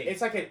this big.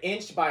 It's like an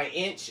inch by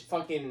inch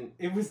fucking.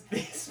 It was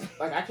this big.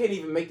 Like I can't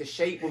even make the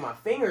shape with my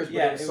fingers, but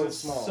Yeah, it was so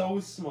small. so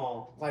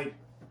small. Like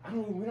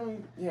we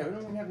don't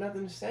even have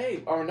nothing to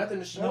say or nothing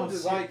to show. No,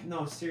 Just like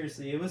no,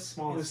 seriously, it was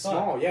small. it was as fuck.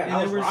 small. Yeah, And I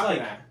there was was rocking like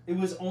that. it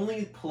was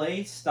only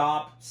play,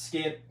 stop,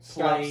 skip,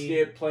 Stop, play,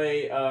 skip,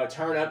 play,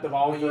 turn up the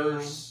volume.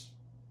 reverse.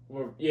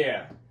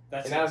 Yeah,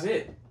 That's and that was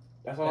it.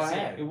 That's all That's I it.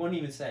 had. It wouldn't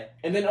even say.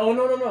 And then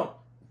no.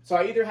 So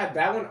I either had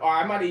that one, or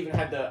I might have even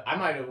had I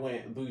might have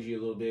went bougie a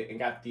little bit and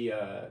got the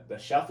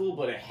shuffle,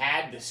 but it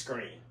had the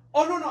screen.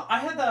 Oh no, I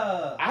had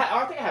the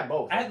I think I had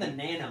both. I had the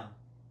Nano.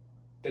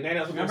 the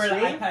Nanos with Remember the the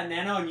screen. iPad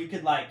Nano, and you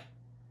could like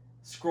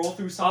scroll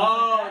through songs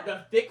Oh, like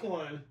that. the thick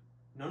one.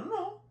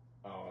 No.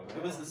 Oh,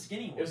 It was the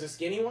skinny one. It was a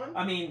skinny one.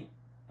 I mean,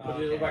 But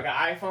did it look like an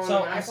iPhone?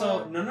 so and an so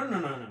iPhone?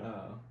 no.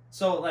 Oh.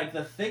 So like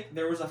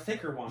there was a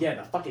thicker one. Yeah,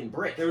 the fucking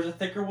brick. There was a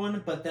thicker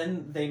one, but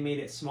then they made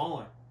it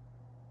smaller.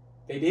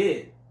 They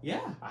did.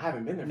 Yeah. I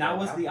haven't been there. And that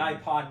was the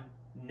iPod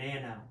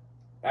Nano.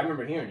 I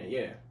remember hearing it.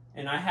 Yeah.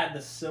 And I had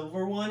the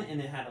silver one,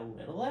 and it had a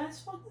little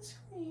ass fucking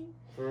screen.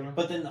 For real?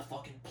 But then the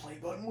fucking play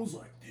button was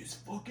like this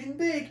fucking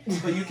big.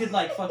 But you could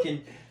like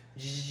fucking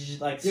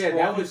like scroll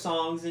that through was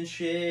songs and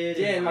shit.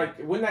 Yeah, and like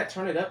wouldn't that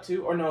turn it up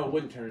too? Or no, it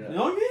wouldn't turn it up.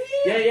 No,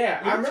 Yeah.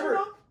 It I would turn remember.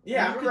 up,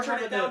 Yeah, I and you remember could turn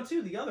having it down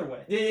too the other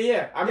way.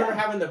 Yeah. I remember Yeah.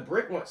 having the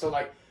brick one. So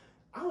like,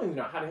 I don't even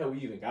know how the hell we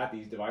even got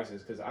these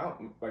devices because I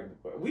don't like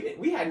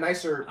we had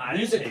nicer I didn't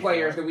music pay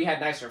players for it. than we had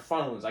nicer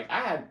phones. Like I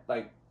had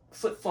like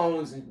flip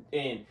phones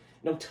and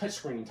no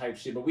touchscreen type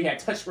shit, but we had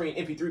touchscreen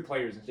MP3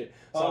 players and shit.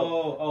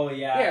 So, Oh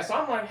yeah. yeah, so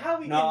I'm like, how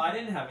we? No, get... I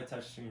didn't have a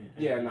touchscreen.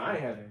 Yeah, no, I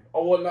didn't have it.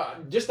 Oh well, no,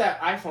 just that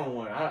iPhone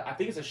one. I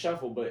think it's a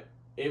shuffle, but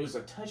it was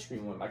a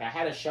touchscreen one. Like I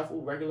had a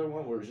shuffle regular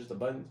one where it was just a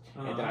button,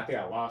 and then I think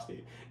I lost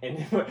it. And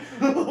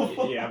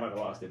yeah, I might have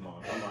lost it,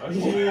 mom.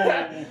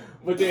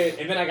 But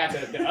then I got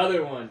the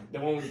other one, the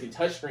one with the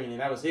touchscreen, and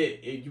that was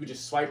it. You would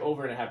just swipe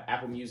over and have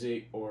Apple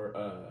Music or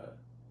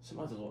some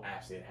other little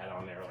apps they had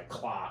on there, like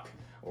Clock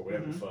or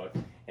whatever the fuck.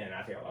 And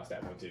I think I lost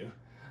that one too.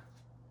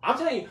 I'm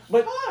telling you,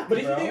 but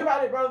if you think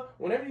about it, bro,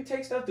 whenever you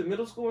take stuff to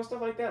middle school and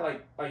stuff like that,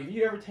 like if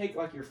you ever take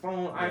like your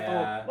phone,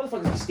 iPhone,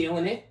 motherfuckers be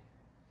stealing it.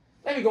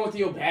 They be going through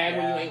your bag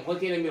when you ain't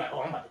looking and be like,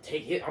 oh, I'm about to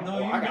take it. I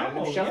got a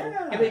new shuffle.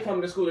 Yeah. And they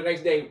come to school the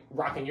next day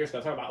rocking your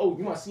stuff, talking about, oh,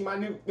 you want to see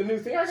the new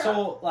thing I got?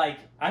 So like,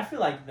 I feel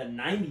like the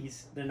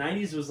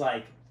 '90s was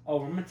like,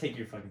 oh, we're gonna take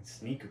your fucking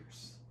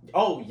sneakers.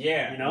 Oh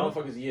yeah, you know,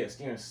 motherfuckers, yeah,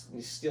 stealing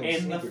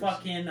and sneakers. the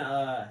fucking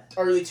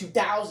early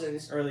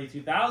 2000s, early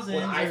 2000s, with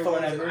iPhones or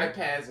whatever. and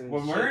iPads and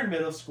when shit. we're in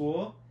middle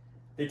school,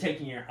 they're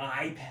taking your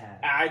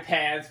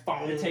iPads,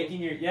 phones. They're taking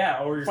your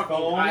or your fucking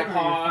phone,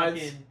 iPods. or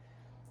your fucking.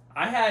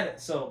 I'm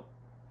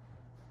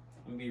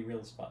gonna be real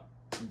as fuck.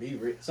 Be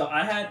real. So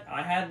I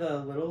had the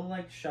little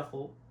like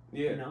shuffle,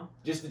 Yeah, you know,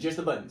 just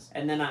the buttons.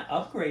 and then I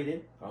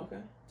upgraded Okay.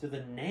 to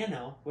the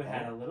Nano, which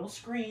had a little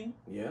screen.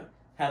 Yeah.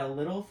 Had a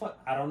little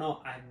I don't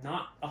know. I'm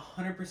not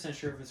 100%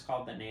 sure if it's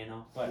called the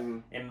Nano, but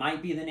it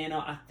might be the Nano.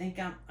 I think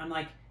I'm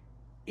like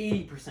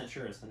 80%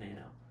 sure it's the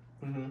Nano.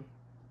 Mm-hmm.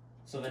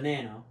 So the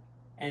Nano,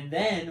 and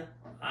then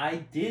I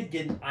did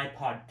get an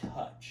iPod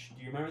Touch.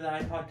 Do you remember the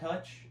iPod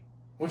Touch?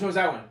 Which one was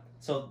that one?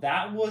 So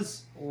that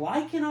was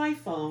like an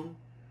iPhone,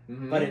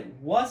 but it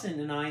wasn't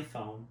an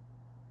iPhone.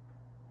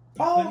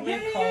 You couldn't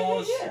get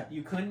calls. Yeah.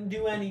 You couldn't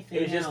do anything.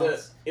 It was just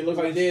else. it looked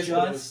like this,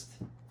 but it was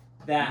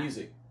that.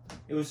 music.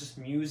 It was just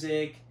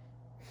music.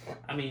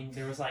 I mean,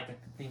 there was like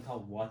a thing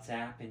called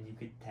WhatsApp, and you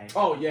could text.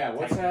 Oh yeah,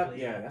 WhatsApp.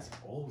 technically. Yeah, that's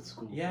old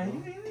school. Yeah.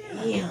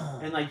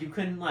 Damn. And like you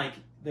couldn't like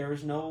there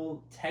was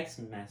no text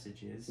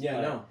messages.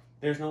 Yeah, no.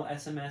 There's no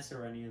SMS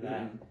or any of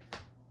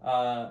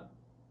that.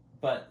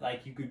 But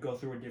like you could go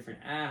through a different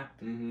app,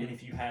 and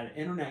if you had an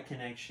internet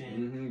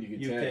connection,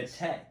 you could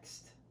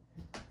text.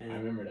 And I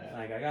remember that.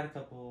 Like I got a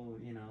couple,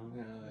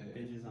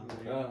 bitches on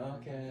there. Oh,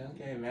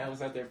 okay, man. I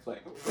was out there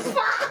flexing.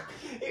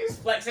 He was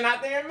flexing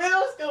out there in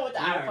middle school with the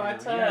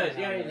iPod Touch.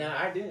 Yeah, you know,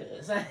 I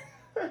did.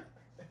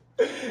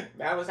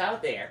 Man was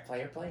out there,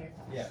 player.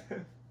 Yeah.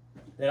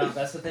 They don't.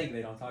 That's the thing.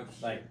 They don't talk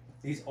like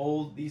these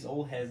old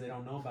heads. They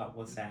don't know about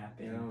WhatsApp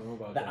I and don't know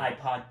about the that.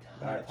 iPod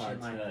Touch. iPod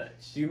and, like,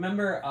 Touch. do you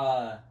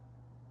remember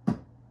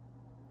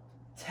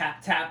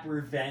Tap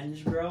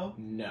Revenge, bro?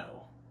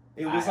 No.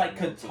 It was I like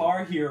have no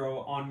Guitar Hero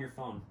on your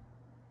phone.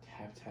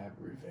 Tap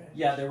Revenge.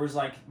 Yeah, there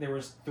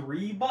was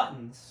 3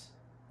 buttons,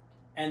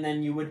 and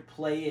then you would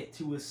play it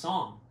to a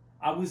song.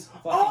 I was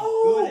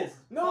fucking good as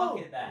fuck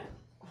at that.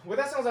 What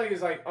that sounds like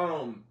is like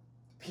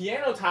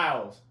piano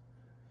tiles.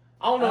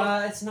 I don't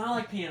know. It's not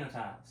like piano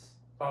tiles.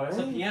 Oh,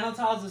 So piano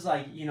tiles is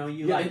like you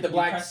like hit the you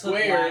black press the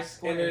squares,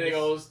 black and then it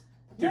goes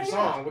through Yeah, the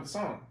song with the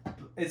song.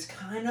 It's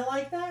kind of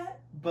like that,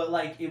 but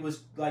like it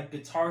was like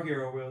Guitar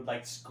Hero where it would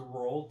like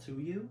scroll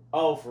to you.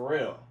 Oh, for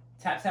real.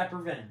 Tap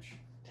Revenge.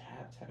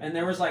 Tap. And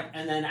there was like,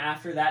 and then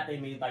after that they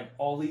made like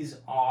all these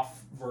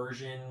off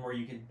version where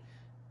you could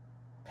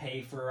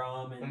pay for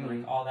them and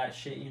like all that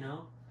shit,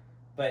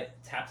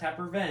 But Tap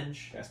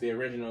Revenge. That's the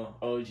original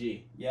OG.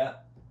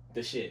 Yep.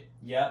 The shit.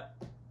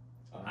 Yep.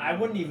 I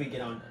wouldn't even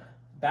get on.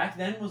 Back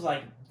then was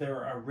like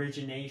their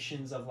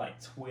originations of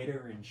like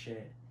Twitter and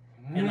shit.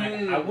 And like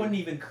I wouldn't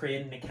even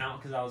create an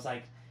account because I was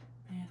like,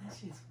 man, that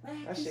shit's whack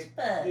That as shit-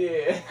 fuck.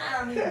 Yeah. I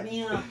don't need to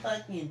be on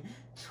fucking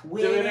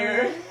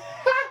Twitter.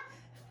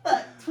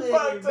 Fuck Twitter,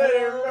 Fuck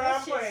Twitter, bro. bro. That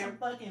I'm shit's playing. some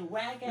fucking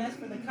whack ass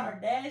for the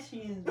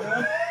Kardashians,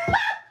 bro.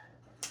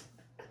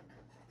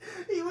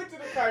 He went to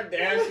the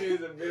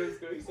Kardashians in middle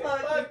school. He said,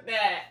 fuck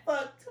that.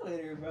 Fuck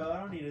Twitter, bro. I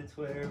don't need a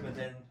Twitter, but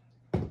then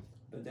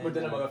But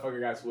then a motherfucker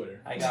got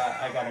Twitter. I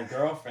got a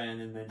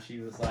girlfriend, and then she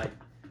was like,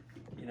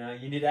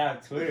 you need to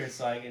have Twitter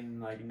so I can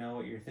like know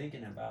what you're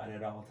thinking about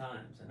at all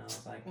times. And I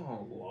was like,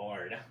 Oh,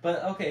 Lord.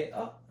 but okay,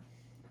 Hold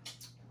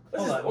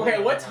on, Okay,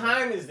 hold what on.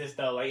 time is this,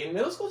 though? Like, in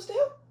middle school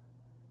still?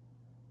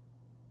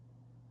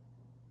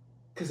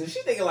 Because if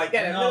she's thinking like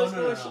that in middle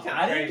school, she kind of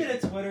I didn't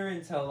get a Twitter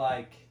until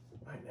like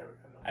I never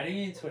got I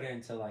didn't get a Twitter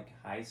until like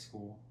high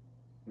school,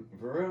 no.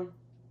 For real?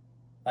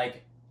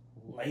 like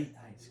late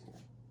high school,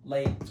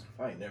 late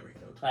I ain't never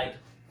get no Twitter. like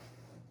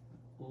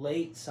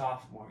late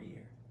sophomore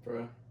year.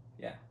 Bro.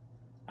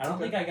 I don't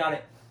think I got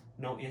it.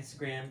 No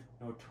Instagram,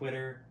 no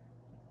Twitter.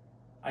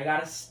 I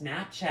got a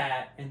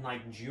Snapchat in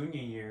like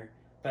junior year,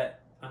 but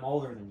I'm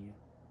older than you.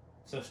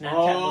 So Snapchat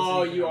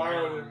wasn't even you are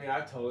around. older than me.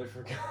 I totally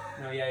forgot.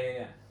 No,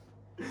 yeah.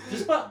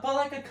 Just but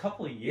like a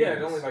couple of Yeah, years.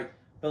 it only like.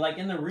 But like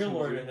in the real 2,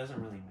 order, 3. it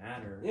doesn't really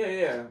matter.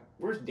 Yeah.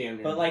 We're damn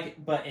near.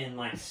 But in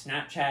like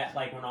Snapchat,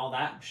 like when all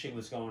that shit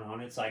was going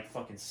on, it's like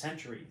fucking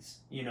centuries,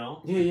 you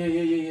know?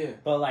 Yeah.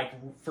 But like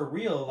for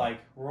real, like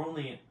we're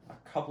only a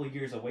couple of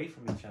years away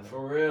from each other.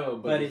 For real,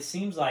 But it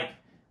seems like,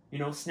 you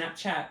know,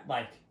 Snapchat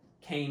like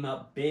came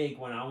up big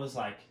when I was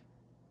like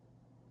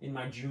in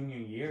my junior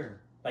year.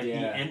 Like the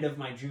end of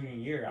my junior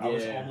year. I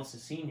was almost a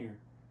senior.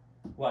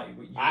 What?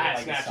 You I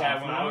had like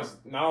Snapchat when I was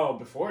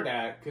before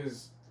that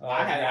because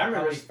I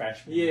remember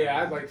freshman. Yeah, I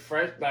had like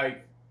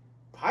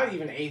probably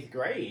even 8th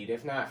grade,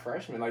 if not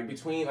freshman. Like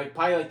between like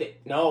probably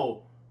like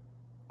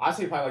I'd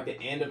say probably like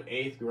the end of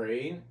 8th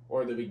grade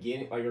or the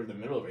beginning, like or the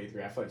middle of 8th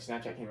grade. I feel like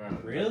Snapchat came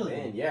around. Really?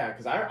 Then. Yeah,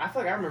 because I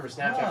feel like I remember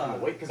Snapchat from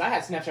the way because I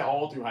had Snapchat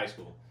all through high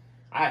school.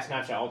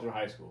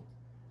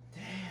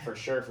 Damn. For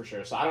sure.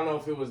 So I don't know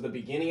if it was the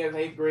beginning of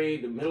 8th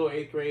grade, the middle of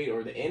 8th grade,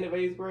 or the end of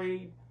 8th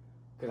grade.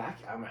 Because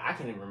I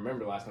can't even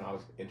remember the last time I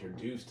was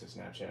introduced to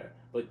Snapchat.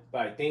 But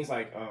like things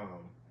like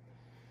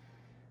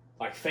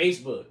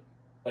Facebook.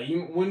 Like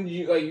you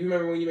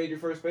remember when you made your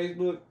first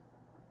Facebook?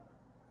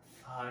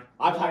 Fuck.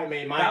 I probably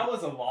made mine. That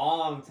was a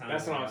long time.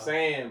 That's what ago. I'm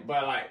saying.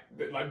 But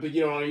but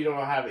you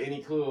don't have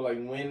any clue like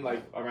when,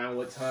 like around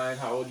what time,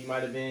 how old you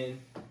might have been.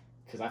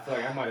 Because I feel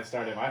like I might have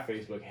started my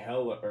Facebook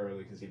hella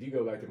early. Because if you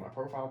go back to my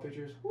profile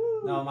pictures,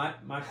 woo. No, my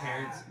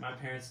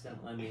parents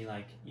didn't let me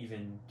like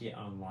even get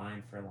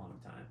online for a long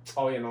time.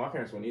 Oh yeah, no, my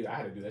parents wouldn't either. I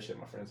had to do that shit at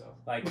my friend's house.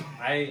 Like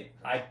I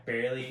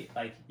barely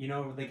like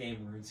the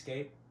game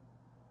RuneScape.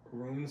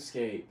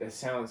 RuneScape. That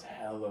sounds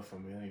hella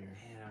familiar.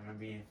 Man, I'm gonna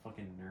be a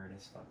fucking nerd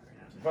as fuck right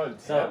now. Bro,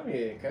 tell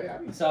me, okay?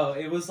 So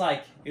it was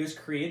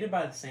created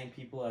by the same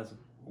people as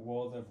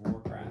World of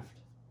Warcraft,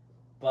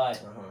 but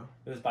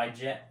it was by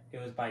Jagex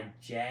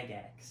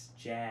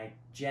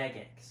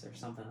or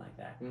something like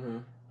that.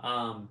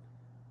 Mm-hmm.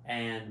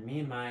 And me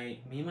and my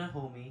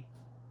homie,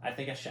 I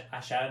think I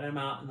shouted him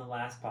out in the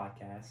last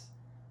podcast.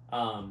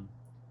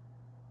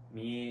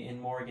 Me and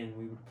Morgan,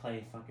 we would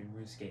play fucking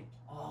RuneScape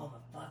all the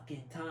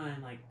fucking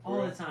time, like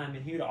all the time,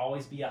 and he would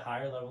always be a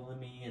higher level than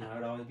me, and I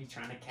would always be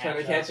trying to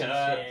catch up.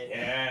 And shit.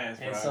 Yes,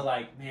 and bro. so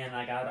like, man,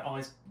 like I would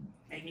always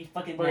make me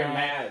fucking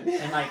mad.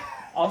 And like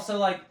also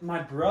like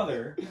my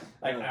brother,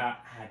 like I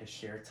had to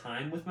share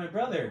time with my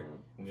brother.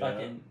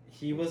 Fucking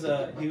he was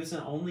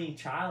an only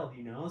child,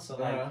 you know, so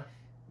like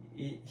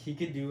he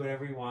could do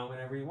whatever he wanted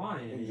whenever he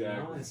wanted, you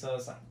know. And so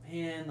it's like,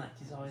 man, like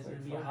he's always gonna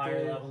be a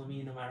higher level than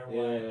me no matter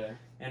what. Yeah.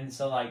 And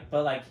so like,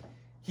 but like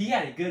he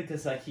had it good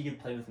because like he could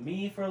play with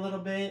me for a little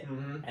bit,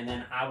 and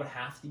then I would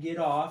have to get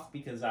off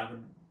because I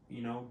would,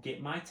 you know,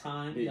 get my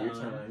time done. Your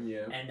time,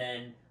 yeah. And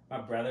then my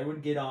brother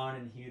would get on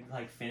and he would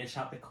like finish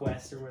out the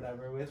quest or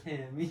whatever with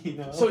him, you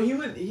know. So he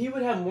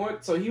would have more.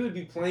 So he would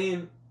be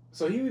playing.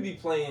 So he would be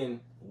playing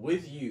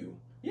with you.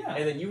 Yeah.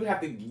 And then you would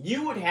have to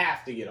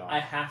get off. I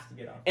have to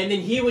get off. And then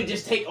he would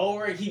just take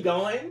over and keep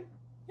going.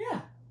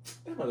 Yeah.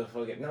 That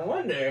motherfucker. No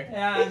wonder.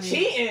 Yeah. He's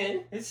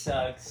cheating. It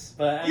sucks,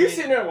 but You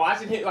sitting there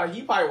watching him, like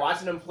you probably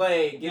watching him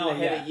play, getting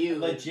ahead of you.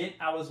 Legit,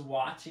 I was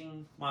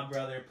watching my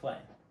brother play.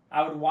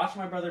 I would watch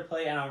my brother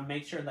play, and I would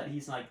make sure that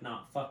he's like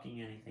not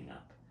fucking anything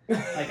up.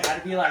 Like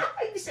I'd be like,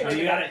 oh, you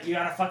gotta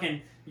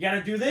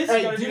do this.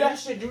 Hey, do that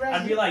shit.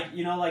 I'd be like,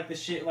 you know, like the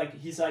shit, like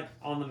he's like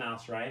on the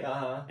mouse, right?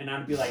 Uh-huh. And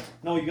I'd be like,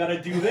 no, you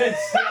gotta do this.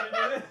 You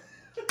gotta do this.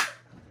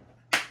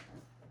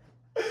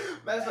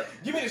 Man's like,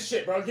 give me this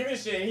shit, bro. Give me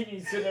this shit. And he'd be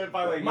sitting there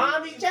probably like,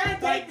 Mom, he's trying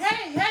to take.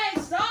 hey,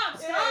 stop.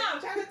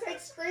 You're trying to take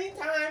screen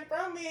time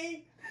from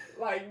me.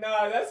 Like,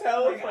 nah, that's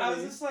hella Like, funny. I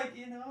was just like,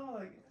 you know,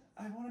 like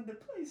I wanted to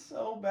play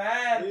so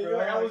bad, bro.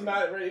 Like, I was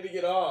not ready to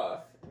get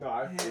off. No,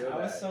 I Man, feel that. I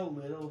was so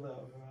little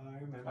though, bro. I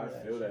remember I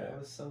that. feel shit. that. I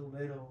was so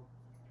little.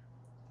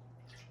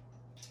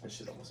 That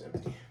shit's almost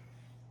empty.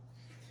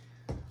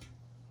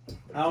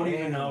 I don't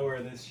even know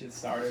where this shit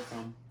started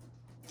from.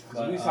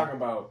 But, we was talking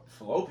about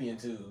fallopian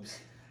tubes.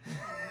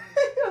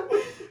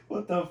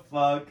 What the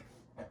fuck?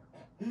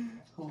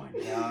 Oh my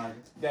god.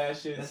 That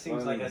shit. That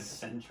seems like a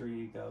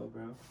century ago,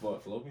 bro.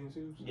 What, fallopian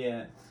tubes?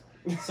 Yeah.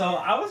 So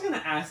I was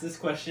gonna ask this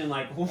question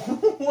like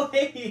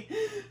way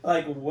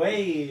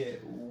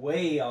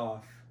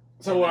off.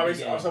 So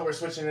we're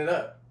switching it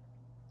up.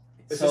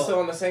 Is this still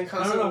on the same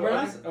concept? No,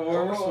 we're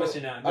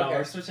switching up. No, Okay.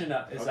 we're switching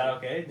up. Is that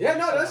okay? Yeah,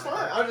 no, that's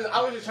fine. I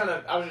was just trying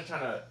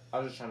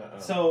to.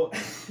 So.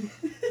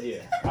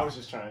 Yeah, I was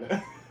just trying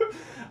to.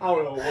 I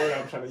don't know what word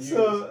I'm trying to use.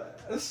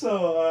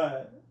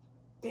 So.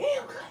 Damn,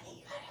 Cuddy,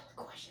 you got hella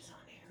questions on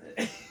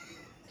there.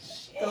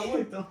 Shit. Don't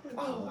wait.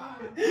 Oh, wow.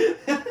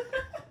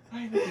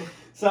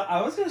 So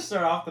I was gonna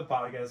start off the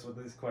podcast with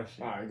this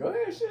question. Alright, go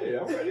ahead,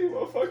 shit. I'm ready,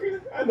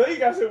 motherfucker. I know you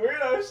got some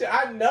weirdo shit.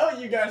 I know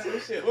you got some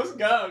shit. Let's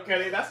go,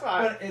 Cuddy. That's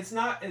fine. But it's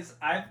not.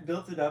 I've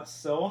built it up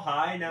so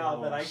high now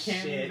that I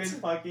can't shit. even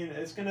fucking.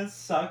 It's gonna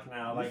suck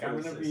now. Like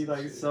I'm gonna be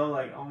like shit. so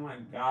like, oh my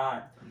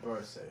god.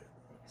 Bro, say it.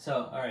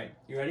 So all right,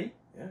 you ready?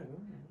 Yeah.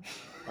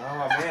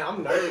 Oh man,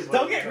 I'm nervous.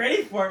 Don't get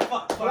ready for it.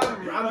 Fuck. But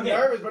I'm Okay.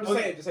 nervous, but just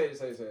Okay. say it. Just say it.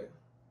 Just say it. Say it.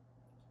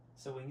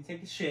 So when you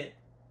take a shit,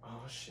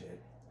 Oh shit.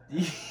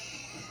 you-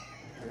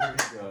 Here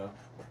we go.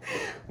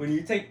 when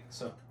you take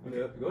so Yeah,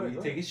 go when ahead, you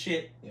go take a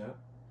shit, Yeah.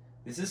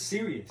 this is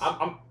serious.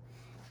 I'm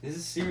This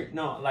is serious.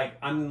 No, like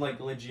I'm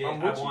like legit.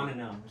 I'm I with you. want to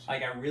know.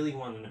 Like I really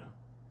want to know.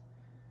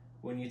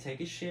 When you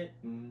take a shit,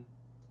 mm.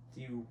 do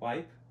you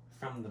wipe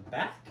from the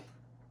back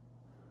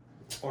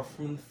or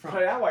from the front?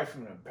 Cuddy, I wipe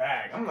from the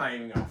back. I'm not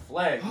even gonna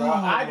flex, bro. Oh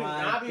I do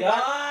my not be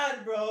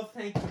God, bro!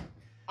 Thank you.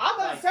 I'm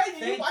about to Like, say, do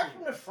you thank wipe you.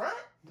 from the front?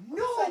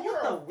 No, Like, you're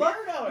what a the fuck?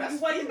 weirdo. That's You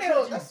wiping female.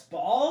 towards That's- your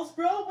balls,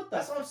 bro. What the?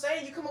 That's what I'm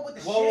saying. You come up with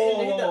the Whoa, shit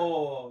whoa, and then whoa,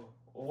 whoa,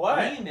 What?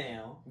 whoa.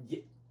 Female,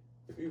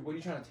 What are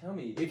you trying to tell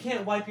me? you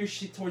can't wipe your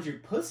shit towards your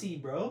pussy,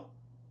 bro.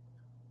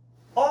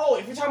 Oh,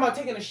 if you're talking about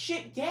taking a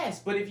shit,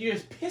 yes. But if you're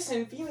just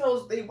pissing,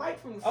 females, they wipe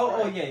from the front.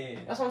 Oh, yeah.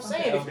 That's what I'm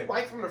saying. Okay, If okay. you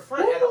wipe from the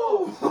front at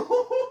all.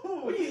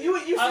 What You I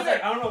was sit like,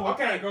 there. I don't know what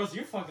Okay. kind of girls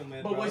you're fucking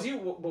with, But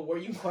bro. were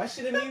you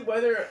questioning me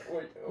whether?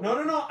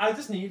 No. I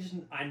just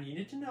needed. I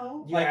needed to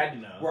know. You had to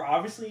know. We're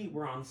on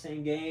the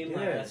same game.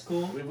 Like, Yeah. that's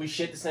cool. We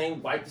shit the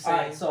same, wipe the same.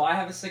 Alright, so I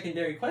have a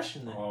secondary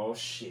question then. Oh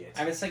shit. I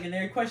have a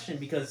secondary question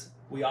because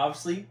we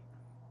obviously.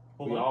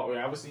 Hold We on.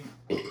 obviously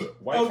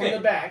wipe Okay. from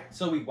the back.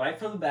 So we wipe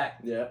from the back,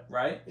 Yep.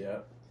 right?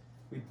 Yep.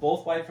 We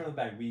both wipe from the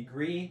back. We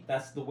agree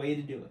that's the way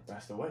to do it.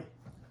 That's the way.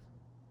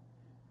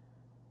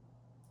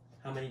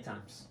 How many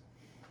times?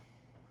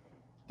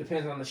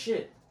 Depends on the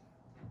shit.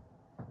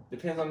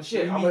 Depends on the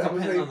shit. What do you mean I'm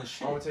depends tell you, on the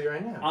shit? I'm gonna tell you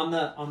right now.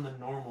 On the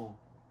normal.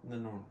 The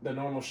normal. The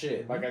normal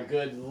shit, like a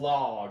good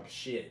log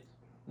shit.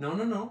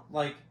 No.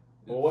 Like,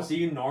 Well, what's- do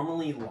you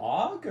normally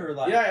log or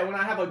like? Yeah, when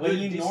I have a good When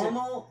you decent,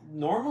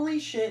 normally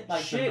shit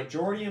like the Shit.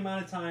 majority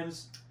amount of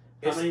times.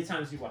 How It's- many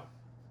times you wipe?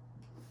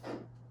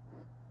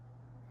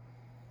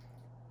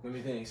 Let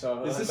me think.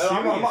 So This is but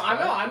serious, I know. bro.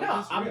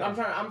 This is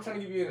real. I'm trying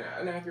to give you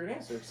an accurate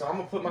answer. So I'm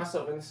gonna put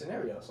myself in the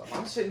scenario. So if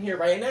I'm sitting here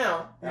right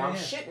now and I'm Yeah.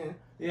 shitting,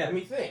 Yeah. let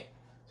me think.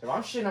 So if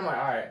I'm shitting, I'm like,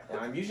 all right. And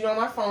I'm usually on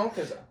my phone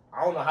because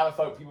I don't know how the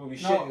fuck people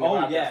be No, shitting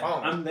without yeah, their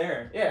phone. I'm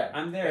there. Yeah.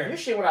 I'm If there. you're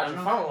shitting without I'm your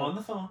on phone,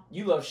 the phone.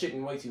 you love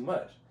shitting way too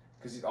much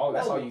because that's all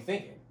Whoa. you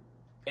thinking.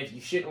 If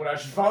you shitting without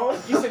your phone,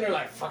 you sitting there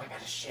like, fuck, I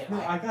gotta shit.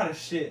 No, I gotta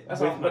shit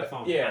That's with all- my but-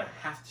 phone. yeah.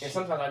 I have to And shit.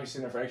 sometimes I be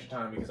sitting there for extra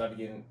time because I be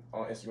getting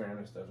on Instagram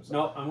and stuff. So.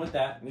 No, I'm with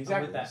that. Exactly.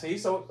 I'm with that. See,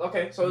 so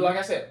okay, so like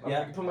I said, I'm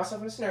Yeah. gonna put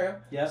myself in a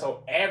scenario. Yeah.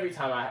 So every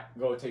time I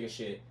go take a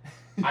shit,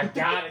 I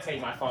gotta take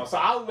my phone. So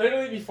I'll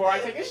literally before I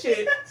take a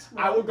shit,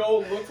 I will go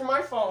look for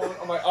my phone.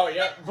 I'm like, oh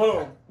yep,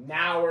 boom,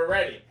 now we're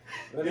ready.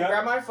 Let me Yeah.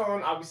 grab my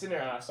phone. I'll be sitting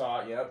there and I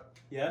saw it. Yep.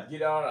 Yeah.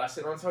 Get out. I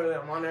sit on the toilet.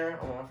 I'm on there.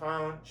 I'm on my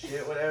phone.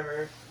 Shit,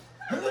 whatever.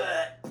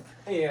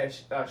 Yeah,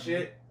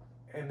 shit.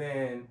 And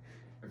then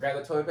I grab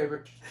the toilet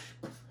paper.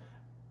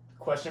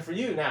 Question for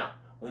you now.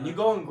 When you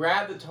go and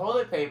grab the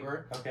toilet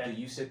paper, Okay. do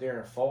you sit there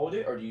and fold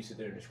it, or do you sit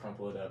there and just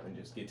crumple it up and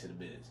just get to the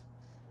biz?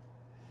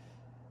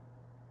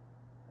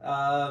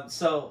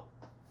 So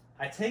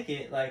I take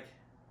it like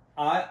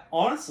I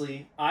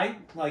honestly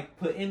like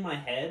put in my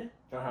head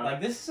Uh-huh.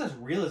 like this is as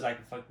real as I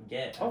can fucking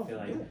get. I feel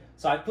like yeah.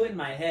 so I put in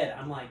my head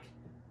I'm like,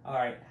 all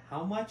right,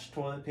 how much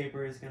toilet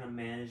paper is gonna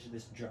manage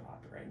this job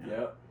right now?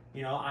 Yep.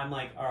 You know, I'm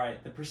like, all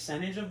right, the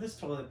percentage of this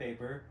toilet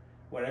paper,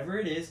 whatever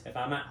it is, if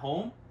I'm at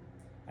home,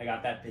 I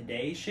got that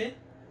bidet shit.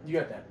 You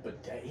got that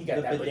bidet. He got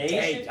The that bidet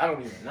bidet. shit? I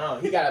don't even know.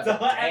 He got a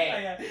Don't act bidet.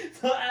 like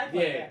that. Don't act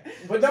like Yeah.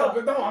 that.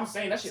 But no, I'm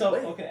saying that shit So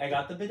lit. okay, I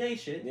got the bidet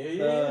shit.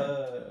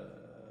 Yeah.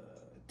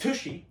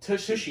 Tushy.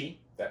 Tushy.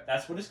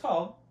 That's what it's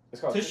called.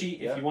 It's called Tushy.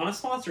 If you want to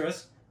sponsor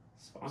us,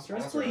 sponsor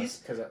us, please.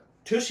 Because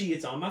Tushy,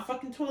 it's on my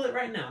fucking toilet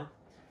right now.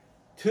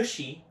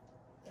 Tushy,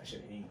 that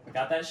shit heat. I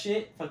got that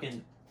shit.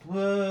 Fucking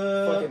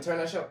Fucking turn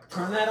that shit.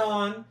 turn that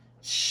on.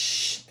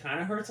 Shh. Kind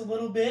of hurts a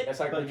little bit, That's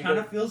like but when you kind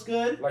go- of feels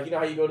good. Like you know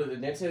how you go to the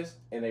dentist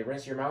and they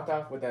rinse your mouth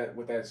off with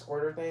that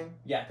squirter thing.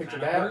 Yeah, Picture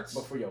kind of that, hurts.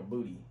 but for your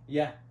booty.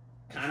 Yeah,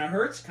 kind of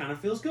hurts. Kind of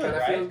feels good, Kind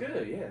of right? feels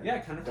good, yeah. Yeah,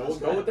 kind of Go feels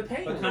go good. with the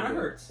pain. But a kind of little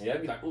bit. hurts. Yeah,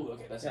 I'd be like, ooh,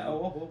 okay, that's Yeah,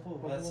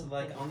 good. that's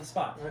like on the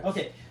spot. Right.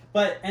 Okay,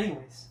 but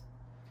anyways,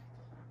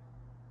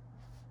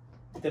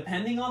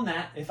 depending on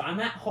that, if I'm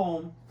at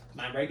home,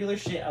 my regular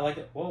shit, I like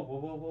it.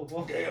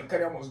 Whoa. Damn,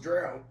 Cuddy almost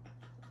drowned.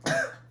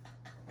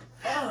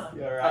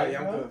 You alright, yeah,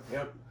 I'm bro? good.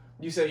 Yep.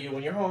 You said you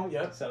when you're home.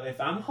 Yep. So if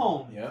I'm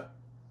home, Yep.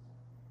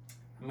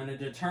 I'm gonna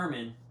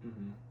determine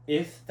Mm-hmm.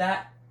 if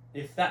that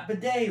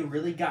bidet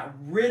really got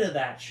rid of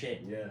that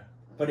shit. Yeah.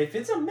 But if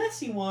it's a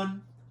messy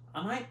one,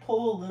 I might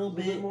pull a little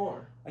bit,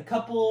 more. a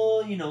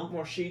couple,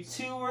 More sheets.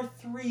 2 or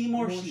 3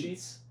 more More sheets.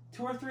 sheets.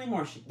 2 or 3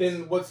 more sheets.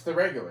 Then what's the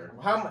regular?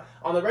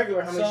 On the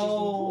regular? How many sheets do you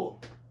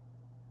pull?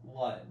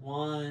 What?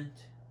 1,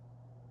 2,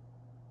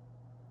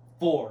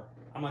 4.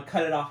 I'm gonna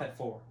cut it off at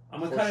 4. I'm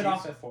gonna 4 cut it off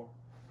sheets? at 4.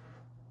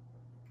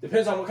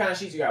 Depends on what kind of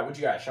sheets you got. What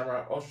you got?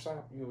 Shamrock Ultra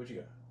Soft? What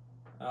you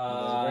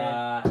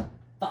got?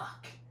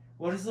 Fuck.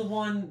 What is the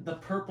one? The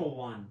purple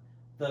one.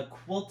 The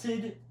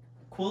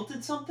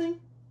quilted something?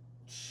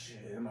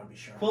 Shit, that might be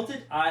Shamrock.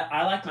 Quilted?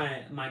 I like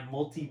my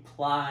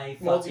multiply.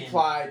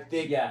 Multiply,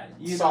 thick, yeah,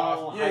 you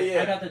soft. know,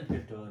 Yeah. I got the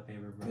good toilet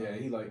paper, bro. Yeah,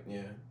 he like,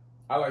 yeah.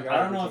 I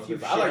don't know if you've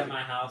shit like at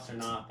my house or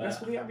not, but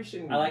that's what I be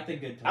shitting. I like the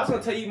good toilet I was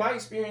gonna tell you my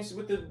experience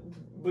with the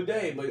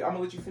bidet, but I'm gonna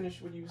let you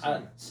finish what you were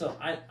saying. So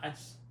I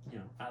just, you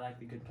know, I like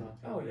the good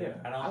toilet paper. Oh yeah,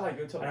 I like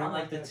good toilet. I don't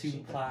like the that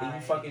 2-ply. shit.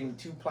 You fucking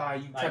 2-ply.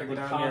 You try Like to the go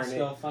down there and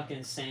Costco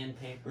fucking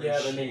sandpaper. yeah,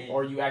 shit. and then,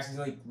 or you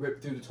accidentally rip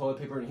through the toilet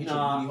paper and hit your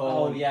Nah, booty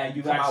hole. oh yeah,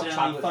 you come out accidentally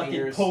chocolate fucking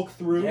fingers. poke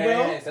through, bro.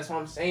 Yes, that's what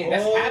I'm saying.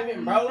 That's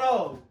happened, bro.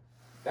 No.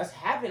 That's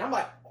happened. I'm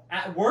like,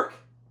 At work?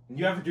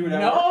 You ever do it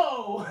at work?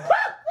 no.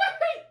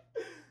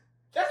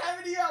 That's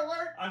happened to you at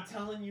work. I'm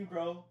telling you,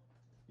 bro.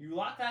 You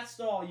lock that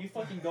stall. You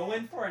fucking go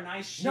in for a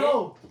nice shit.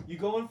 No. You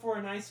go in for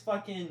a nice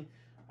fucking.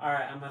 All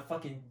right, I'm gonna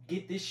fucking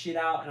get this shit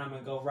out, and I'm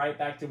gonna go right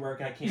back to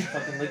work. I can't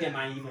fucking look at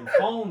my even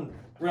phone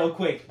real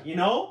quick. You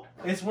know,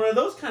 it's one of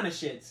those kind of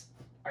shits.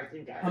 I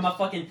think I'm a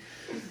fucking.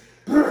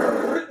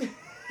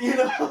 You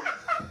know.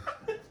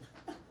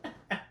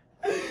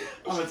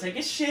 I'm gonna take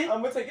a shit,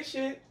 I'm gonna take a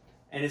shit.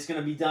 and it's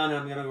gonna be done. And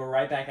I'm gonna go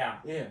right back out.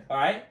 Yeah. All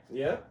right.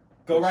 Yeah.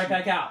 Go right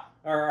back out.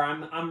 Or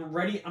I'm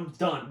ready. I'm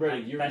done.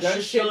 Ready. Like, You're that done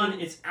shit's shitting. done.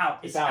 It's out.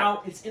 It's It's out.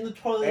 out. It's in the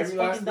toilet. Every It's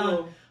last fucking done.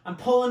 little. I'm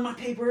pulling my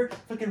paper.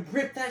 Fucking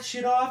rip that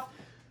shit off.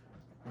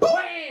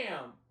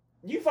 Bam!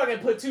 You fucking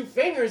put 2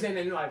 fingers in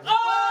it and like.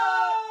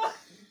 Oh!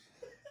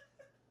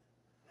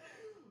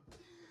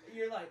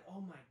 You're like,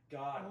 oh my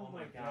god. Oh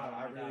my god.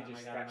 I really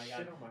just got shit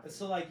on my face.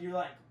 So like, you're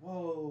like,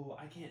 whoa.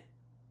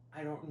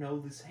 I don't know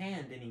this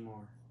hand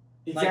anymore.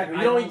 Exactly.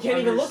 Like, you can't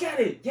even look at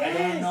it. Yes.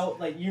 I don't know.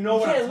 Like, you know You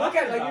what I'm can't look talking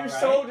at it. Like about, you're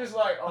right? so just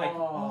like, oh, Like,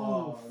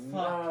 oh, fuck.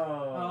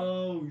 no.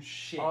 Oh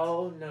shit.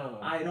 Oh no.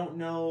 I don't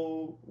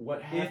know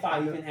What happened? if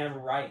I even have a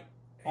right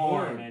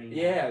arm anymore.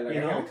 Yeah, like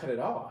you I know? gotta cut it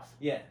off.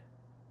 Yeah.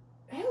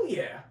 Hell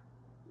yeah.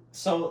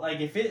 So like,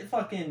 if it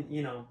fucking,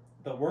 you know,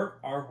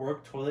 our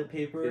work toilet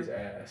paper, His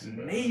ass.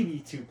 Bro.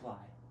 maybe 2-ply,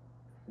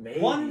 Maybe.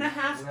 1.5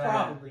 Yeah.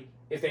 probably.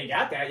 If they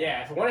got that,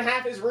 yeah. If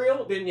 1.5 is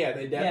real, then yeah,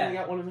 they definitely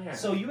got 1.5.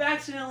 So you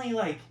accidentally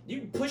like,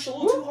 you push a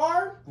little too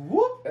hard.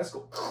 whoop, That's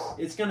cool.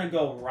 it's gonna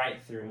go right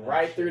through. That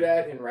Right shit. through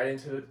that and right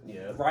into it.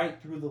 Yeah. Right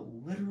through the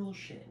literal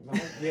shit.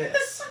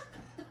 Yes.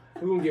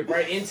 We're gonna get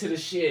right into the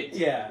shit.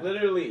 Yeah.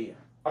 Literally.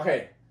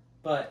 Okay.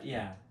 But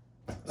yeah,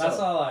 that's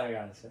So- all I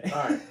gotta say.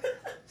 Alright.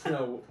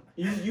 No,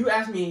 you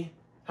asked me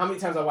how many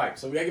times I wipe,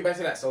 so we gotta get back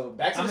to that. So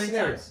back to How the many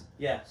scenario. times?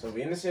 Yeah. So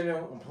we in the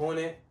scenario, I'm pulling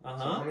it. Uh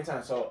So huh. how many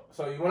times? So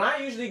when I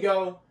usually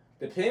go,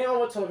 depending on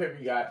what toilet paper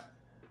you got,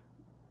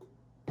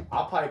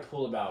 I'll probably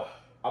pull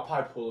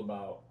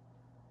about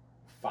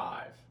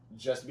 5,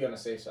 just to be on the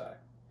safe side.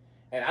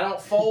 And I don't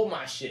fold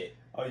my shit.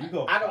 Oh, you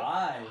go I don't-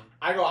 5.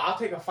 I'll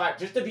take a 5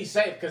 just to be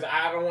safe, because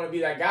I don't want to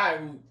be that guy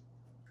who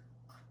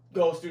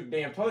goes through the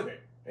damn toilet paper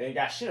and they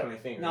got shit on their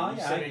finger. No, you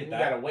yeah, sit I there get and that.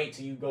 you gotta wait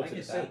till you go I to the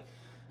get that. sink.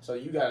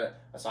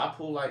 So I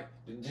pull like,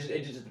 it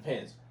just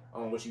depends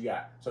on what you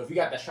got. So if you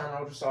got that Sherman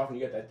Ultra Soft and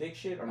you got that thick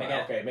shit, I'm like,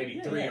 okay,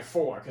 maybe 3 or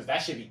 4, because that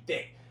should be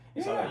thick.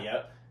 Yeah. So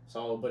yep.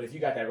 So, but if you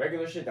got that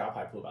regular shit, then I'll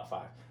probably pull about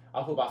 5.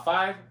 I'll pull about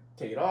 5,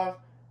 take it off,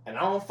 and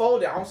I don't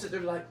fold it. I don't sit there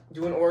like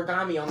doing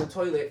origami on the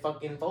toilet,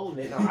 fucking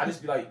folding it. No, I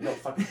just be like, no,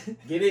 fucking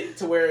get it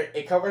to where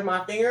it covers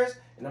my fingers,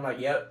 and I'm like,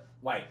 yep,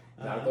 wipe.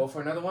 Now Uh-huh. go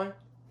for another one,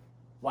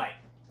 wipe.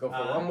 Go for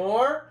Uh-huh. one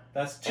more.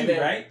 That's 2, and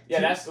then- right? Yeah,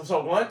 2? that's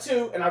so 1,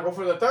 2, and I'll go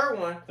for the third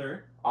one.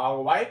 Third.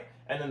 I'll wipe,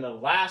 and then the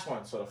last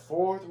one, so the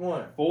 4th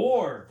one.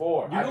 4.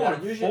 4. You're I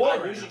going usually 4 I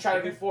right usually now. try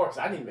to do 4 because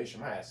I need to make sure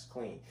my ass is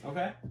clean.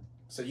 Okay.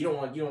 So you don't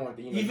want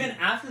the Even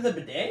after the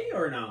bidet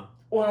or no?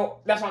 Well,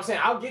 that's what I'm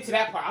saying. I'll get to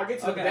that part. I'll get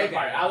to the Okay, bidet okay.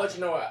 part. I'll let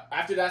you know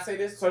after that I say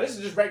this. So this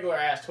is just regular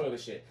ass toilet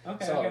shit.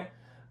 Okay. So, Okay.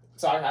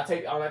 So I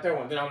take on that third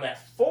one. Then on that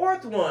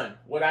 4th one,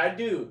 what I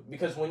do,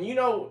 because when you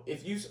know,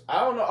 I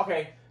don't know,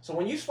 okay, so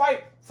when you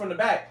swipe from the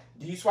back,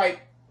 do you swipe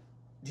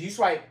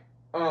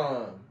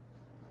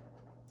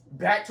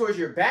back towards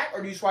your back,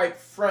 or do you swipe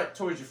front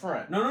towards your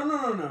front?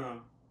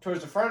 No.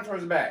 Towards the front,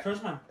 towards the back?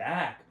 Towards my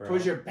back, bro.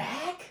 Towards your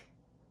back?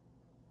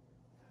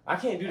 I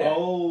can't do that.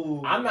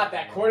 Oh. I'm not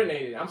that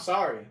coordinated. I'm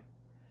sorry.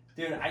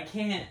 Dude, I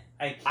can't.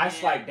 I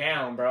swipe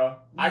down, bro.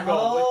 I No,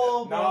 go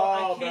with it. bro.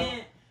 No, I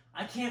can't.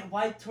 I can't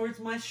wipe towards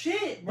my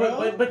shit,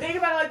 bro. But think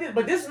about it like this.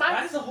 But this is my.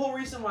 That's the whole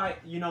reason why,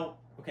 you know.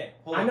 Okay,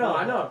 hold I on. know, hold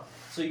on, I know. hold on.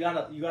 So you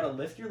gotta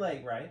lift your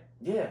leg, right?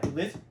 Yeah.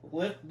 Lift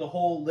the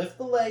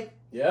leg,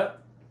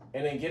 Yep.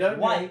 And then get up.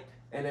 wipe,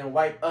 And then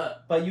wipe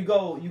up. but you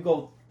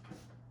go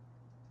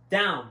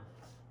down,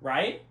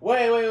 right?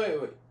 Wait.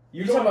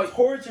 You're You going talking about-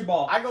 towards your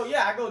ball. I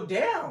go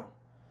down.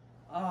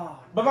 Oh,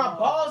 But my no.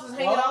 balls is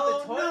hanging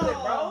off the toilet, no.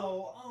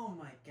 bro. Oh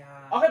my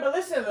god. Okay, but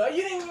listen, though,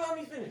 you didn't even let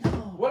me finish. No.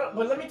 What?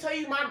 But let me tell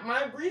you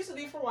my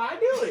reasoning for why I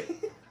do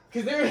it.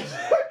 Because there's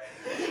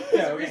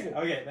Yeah, a okay, reason.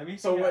 okay, let me.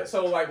 So what?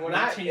 So like when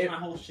I change my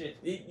whole shit.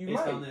 you based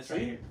might on this right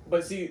see? here.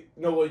 But see,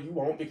 no, well you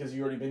won't because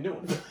you already been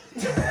doing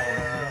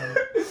it.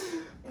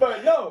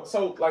 But no,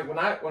 so like when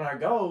I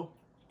go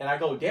and I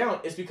go down,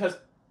 it's because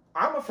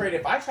I'm afraid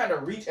if I try to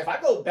reach, if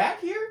I go back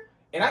here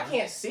and I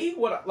can't see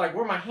what like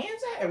where my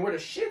hands at and where the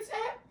shit's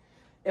at,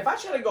 if I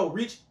try to go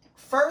reach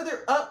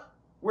further up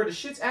where the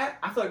shit's at,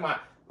 I feel like my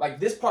like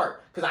this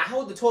part, because I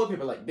hold the toilet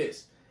paper like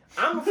this.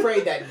 I'm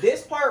afraid that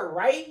this part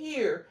right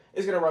here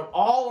is gonna rub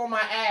all on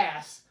my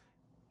ass,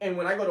 and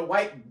when I go to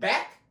wipe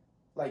back,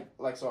 like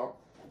so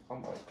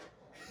I'm like.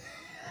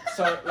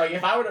 So, like,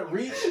 if I were to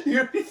reach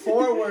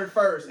forward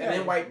first and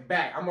then wipe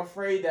back, I'm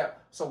afraid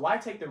that... So, why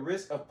take the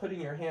risk of putting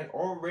your hand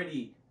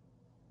already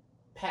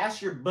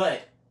past your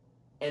butt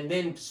and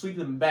then sweep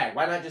them back?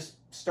 Why not just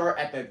start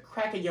at the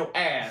crack of your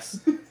ass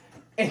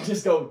and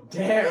just go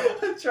down?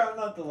 I'm trying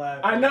not to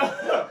laugh. I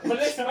know, but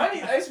it's funny.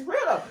 It's real,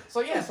 though.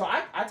 So, yeah, so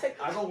I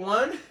go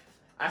one,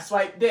 I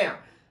swipe down.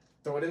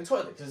 Throw it in the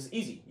toilet, because it's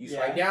easy. You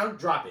swipe down,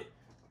 drop it.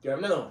 Grab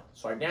another one.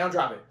 Swipe down,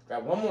 drop it.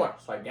 Grab one more.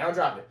 Swipe down,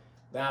 drop it.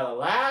 Now the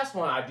last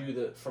one I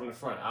do from the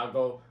front. I'll take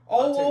one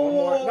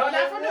more. No,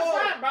 not from the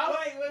front, bro.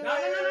 Wait. No,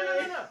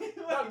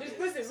 just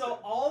listen. So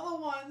all the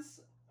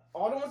ones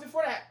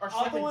before that are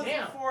swiping down. All the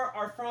ones before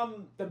are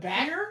from the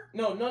back. Here?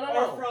 No.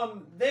 Or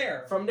from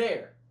there. From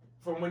there.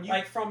 From when you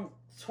like from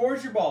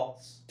towards your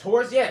balls.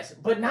 Towards yes,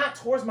 but not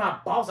towards my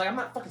balls. Like I'm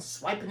not fucking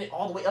swiping it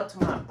all the way up to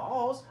my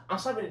balls. I'm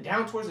swiping it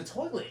down towards the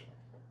toilet.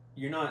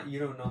 You don't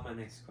know my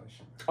next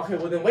question. Okay,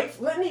 well then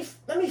wait. Let me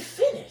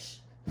finish.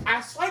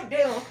 I swipe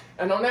down,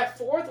 and on that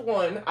fourth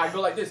one, I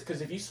go like this, because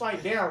if you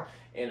swipe down,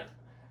 and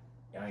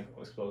I ain't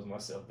gonna expose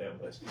myself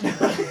that much.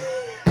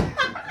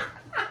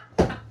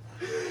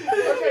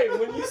 Okay,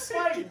 when you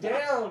swipe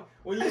down,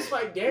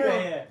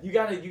 you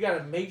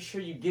gotta make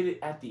sure you get it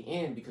at the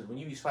end, because when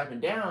you be swiping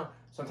down,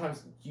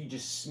 sometimes you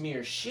just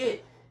smear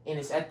shit, and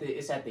it's at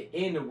the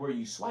end of where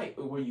you swipe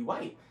or where you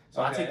wipe.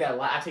 So I take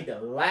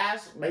the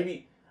last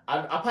maybe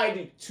I'll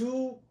probably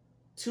do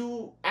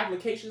two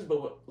applications,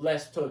 but with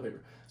less toilet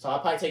paper. So I'll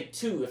probably take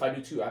two if I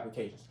do two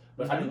applications.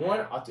 But if I do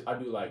one, I'll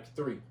do like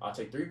three. I'll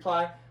take 3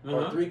 ply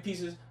or 3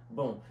 pieces,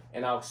 boom,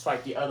 and I'll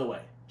swipe the other way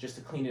just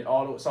to clean it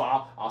all the way. So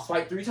I'll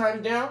swipe 3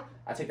 times down.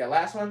 I take that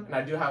last one and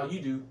I do how you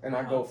do, and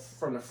I go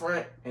from the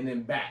front and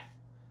then back.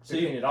 So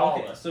you clean it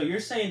all up. So you're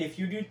saying if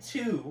you do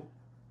 2,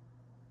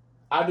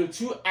 I'll do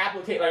 2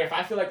 applications. Like if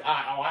I feel like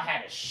I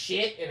had a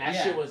shit and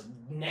that shit was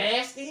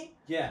nasty.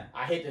 Yeah.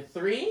 I hit the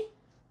 3.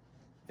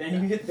 Then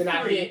you hit the 3.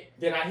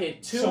 I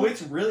hit 2. So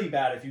it's really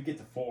bad if you get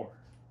to 4.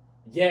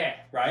 Yeah.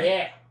 Right?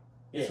 Yeah.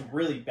 It's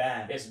really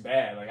bad. It's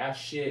bad. Like I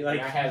shit. Like,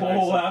 I had,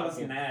 that was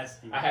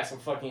nasty. I had some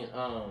fucking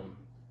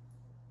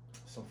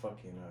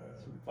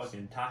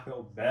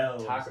Taco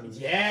Bell.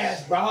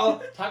 Yes,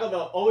 bro. Taco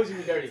Bell always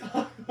be dirty.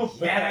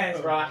 Yes,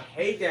 bro. I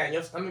hate that. And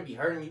your stomach be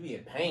hurting. You be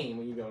in pain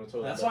when you go on the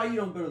toilet. That's why you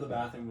don't go to the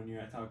bathroom when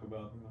you're at Taco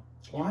Bell,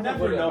 bro. You never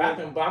go to the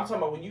bathroom. But I'm talking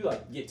about when you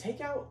like get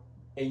takeout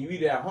and you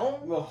eat it at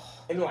home,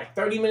 and then like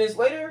 30 minutes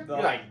later,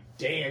 you're like,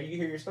 damn, you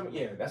hear your stomach?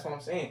 Yeah, that's what I'm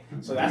saying.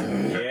 So that's,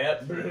 and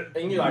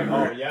you're like,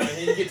 oh, yeah. And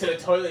then you get to the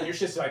toilet and your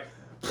shit's like,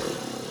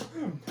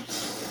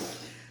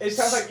 it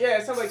sounds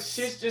like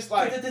shit's just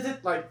like,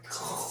 that's what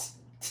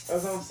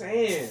I'm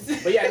saying.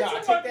 But yeah, no, I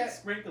take that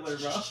sprinkler,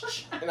 bro,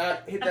 and I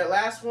hit that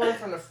last one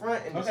from the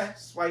front and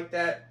just swipe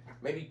that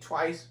maybe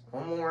twice,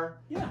 one more.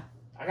 Yeah.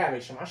 I gotta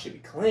make sure my shit be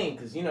clean,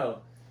 because, you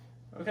know,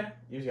 okay.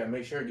 You just gotta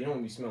make sure you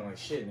don't be smelling like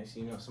shit, and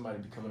you know somebody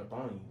be coming up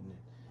on you.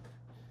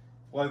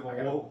 Like, what are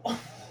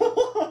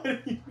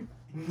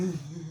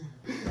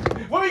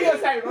you gonna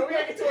say, bro? We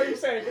gotta get to what you're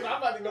saying, because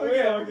I'm about to go in.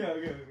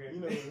 Okay. You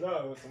never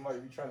know. Somebody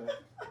be trying to.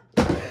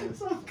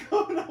 So I'm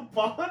coming up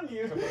on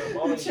you.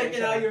 You're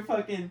checking out your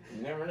fucking.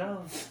 You never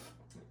know.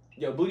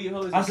 Yo, booty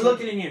holes. I was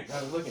looking in here.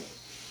 I was looking.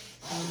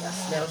 I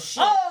smell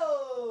shit.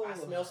 Oh! I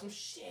smell some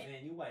shit.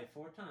 Man, you wipe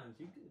 4 times.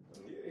 You good,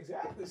 bro. Yeah,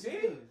 exactly.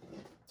 See?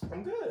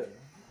 I'm good.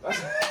 That's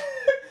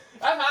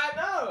how I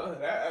know.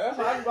 That's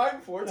how I'm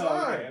writing 4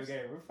 times.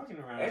 Okay, we're fucking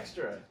around.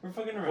 Extra. We're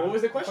fucking around. What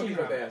was the question you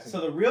were going to ask me?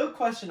 So the real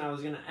question I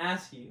was going to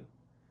ask you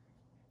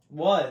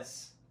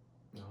was...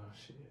 Oh,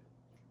 shit.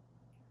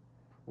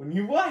 When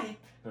you wipe...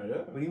 Oh,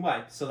 yeah. When you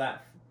wipe, so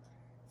that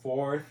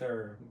 4th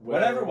or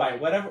whatever wipe,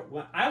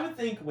 I would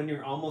think when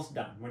you're almost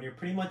done, when you're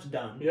pretty much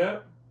done... Yeah.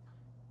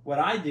 What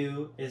I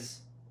do is,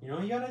 you know,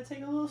 you got to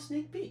take a little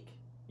sneak peek.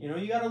 You know,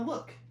 you got to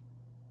look.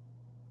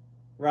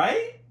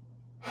 Right?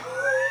 Hold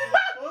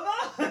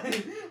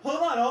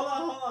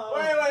on.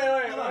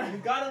 Wait. You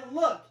gotta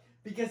look.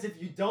 Because if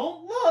you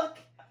don't look,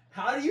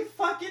 how do you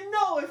fucking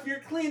know if you're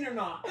clean or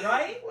not,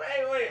 right?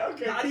 Wait,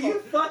 okay. How do you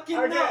fucking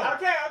know?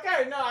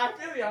 Okay. No, I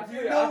feel you.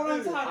 You know what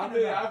I'm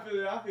talking about. I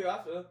feel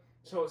it.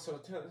 So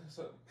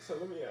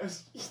let me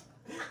ask you.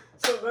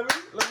 So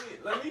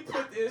let me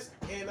put this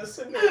in a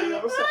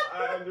scenario so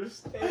I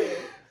understand.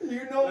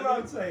 You know what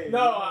I'm saying.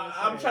 No,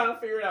 I'm trying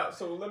to figure it out.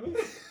 So let me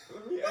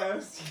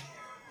ask you.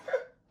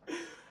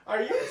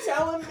 Are you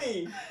telling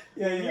me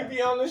you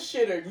be on the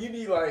shitter, you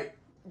be like,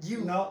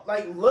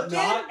 like looking?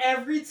 Not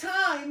every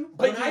time,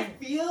 but I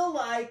feel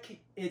like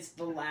it's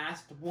the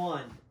last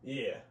one.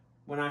 Yeah.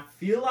 When I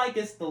feel like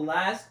it's the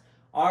last,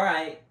 all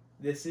right,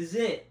 this is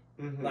it.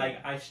 Mm-hmm.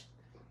 Like, I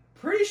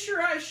pretty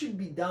sure I should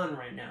be done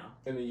right now.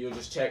 And then you'll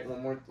just check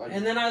one more. Like,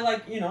 And then I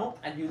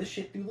I do the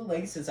shit through the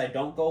legs since I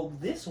don't go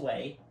this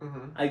way.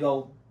 mm-hmm. I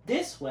go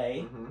this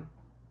way. Mm-hmm.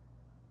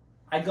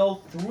 I go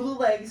through the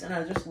legs and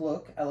I just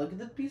look. I look at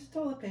the piece of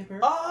toilet paper.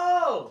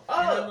 Oh!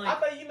 And then, I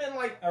thought you meant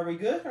like. Are we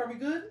good? Are we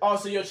good? Oh,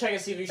 so you'll check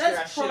and see if you still got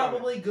That's shit on it.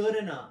 probably good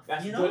enough.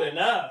 That's you know? good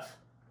enough.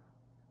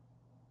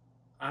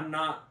 I'm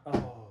not.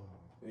 Oh.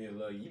 Yeah,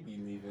 look, you be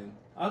leaving.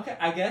 Okay,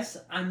 I guess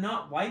I'm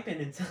not wiping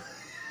until.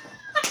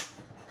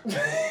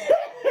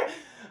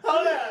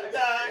 Hold up,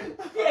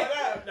 dog. Hold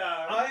up,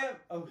 dog. I am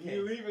okay.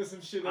 You leaving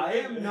some shit. I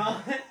am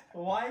not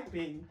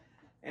wiping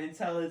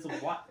until it's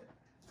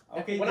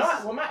okay. When this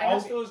my is-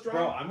 ass okay, feels dry,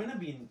 bro, I'm gonna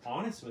be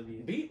honest with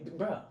you.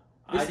 bro.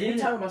 I didn't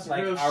talking about some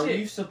like. real Are shit.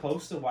 you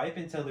supposed to wipe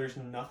until there's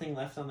nothing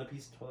left on the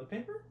piece of toilet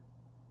paper?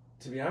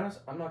 To be honest,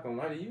 I'm not gonna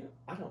lie to you.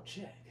 I don't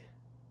check.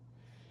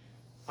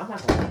 I'm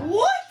not gonna lie.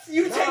 What?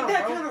 You Nah, take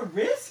that bro. kind of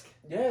risk?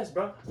 Yes,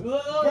 bro. Bro,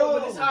 But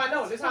this is how I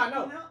know. This is how I know.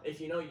 fucking hell. If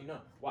you know, you know.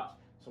 Watch.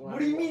 So when What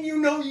do you mean? You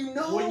know? You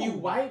know? When you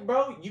wipe,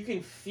 bro, you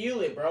can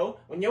feel it, bro.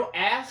 When your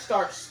ass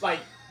starts like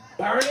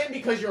burning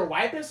because you're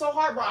wiping so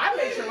hard, bro. I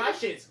make sure my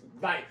shit's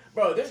like,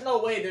 bro. There's no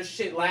way there's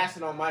shit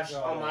lasting on my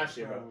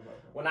shit, bro.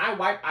 When I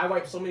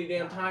wipe so many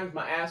damn times,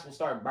 my ass will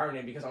start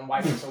burning because I'm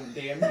wiping so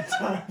damn many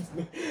times.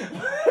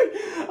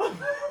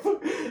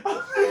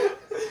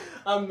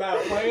 I'm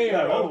not playing,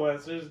 bro.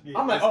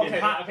 I'm like,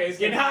 okay, it's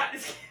getting hot.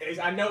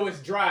 I know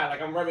it's dry, like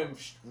I'm rubbing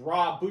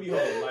raw booty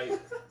hole. Like,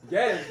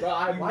 yes, bro.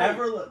 I You wipe.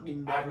 never look. You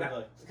never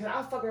look. Cause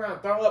I fuck around,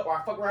 throw up, or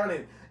I fuck around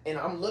and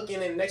I'm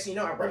looking, and next thing you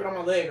know, I rub it on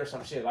my leg or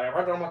some shit. Like I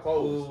rub it on my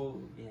clothes.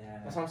 Ooh, yeah.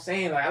 That's what I'm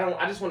saying. Like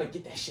I just want to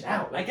get that shit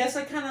out. I guess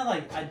I kind of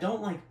like. I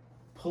don't like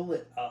pull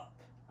it up.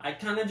 I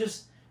kind of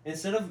just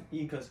instead of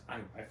because I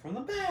wipe from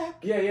the back.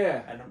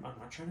 Yeah. I'm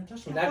not trying to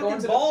touch You're my not going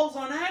fucking to the- balls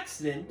on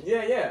accident.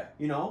 Yeah.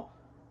 You know.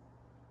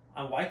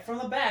 I wipe from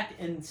the back,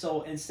 and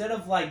so instead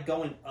of like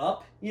going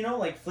up, you know,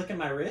 like flicking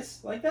my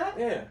wrist like that,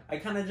 Yeah. I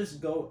kind of just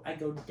go. I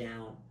go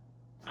down.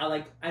 I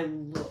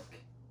look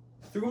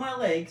through my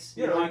legs.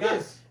 Yeah, You know, like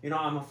this.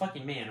 I'm a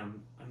fucking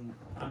man.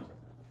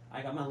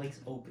 I got my legs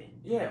open.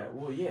 you Yeah. know?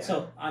 Well, yeah.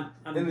 So I'm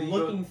And then you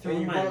looking go, through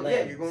and my you're going, legs.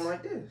 Yeah, you're going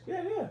like this.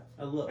 Yeah.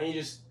 I look. And you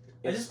just.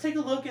 I just take a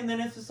look, and then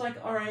it's just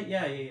like, all right,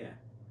 yeah.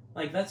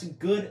 Like that's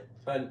good.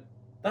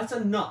 That's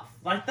enough.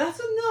 Like that's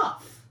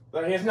enough.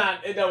 Like it's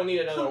not. It don't need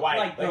another wipe.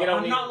 Like, Like bro, it don't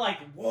I'm need. not like,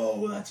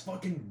 whoa, that's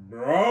fucking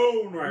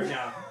brown right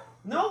now.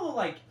 No,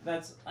 like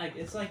that's like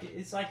it's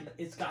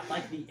got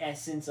like the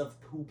essence of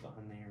poop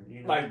on there,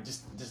 you know. Like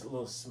just a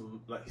little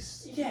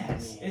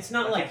yes, it's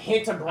not like a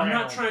hint of brown. I'm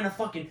not trying to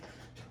fucking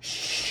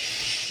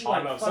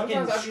I know. fucking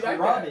Sometimes I do like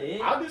scrub that.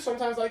 it. I'll do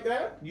sometimes like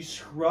that. You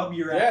scrub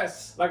your ass.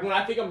 Yes. Like when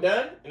I think I'm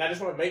done and I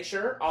just want to make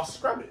sure, I'll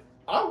scrub it.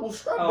 I will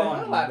scrub the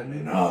hell out of it.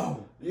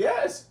 No.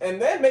 Yes.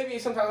 And then maybe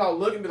sometimes I'll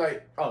look and be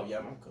like, oh yeah,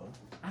 I'm cool.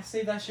 I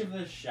save that shit for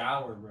the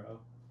shower, bro.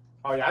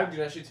 Oh yeah, I do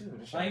that shit too.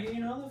 Like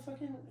you know the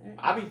fucking.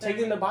 I be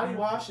taking the body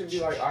wash and be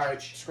like, all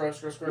right, scrub.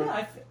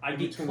 Yeah, I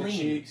get between the clean.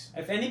 cheeks.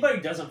 If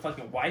anybody doesn't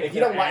fucking wipe, If you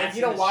their don't, ass if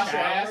you don't in the wash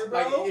your shower, ass, bro,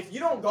 like if you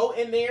don't go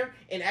in there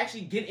and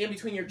actually get in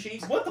between your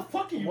cheeks, what the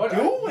fuck are you what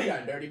doing? You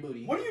got dirty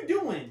booty. What are you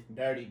doing?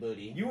 Dirty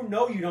booty. You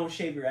know you don't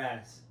shave your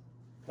ass.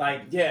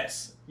 Like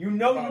Yes. you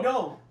know Oh. you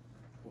don't.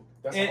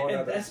 That's a And, whole and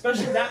nother.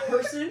 especially that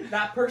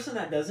person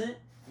that doesn't.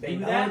 They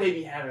do know that. they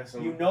be having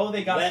some. You know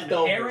they got some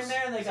leftovers. hair in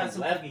there. They got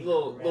some left fucking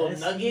little crusties,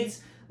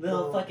 nuggets.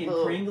 little fucking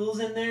little- Pringles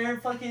in there,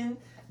 fucking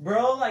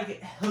bro,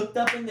 like hooked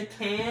up in the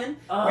can,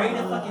 ready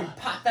to fucking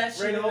pop that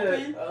shit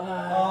open.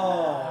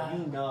 Oh,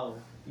 you know.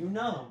 You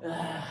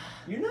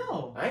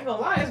know. I ain't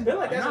gonna lie, it's been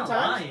like that I'm not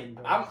sometimes. lying,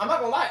 bro. I'm not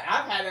gonna lie,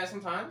 I've had that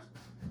sometimes.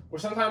 Where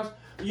sometimes,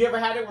 you ever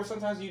had it where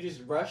sometimes you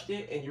just rushed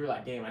it and you're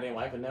like, damn, I didn't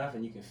wipe enough,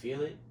 and you can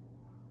feel it?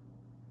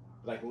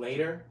 Like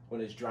later,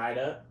 when it's dried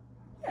up?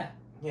 Yeah.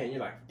 Yeah, and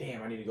you're like,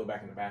 damn, I need to go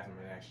back in the bathroom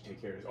and actually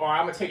take care of this. Or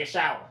I'm gonna take a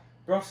shower.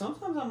 Bro,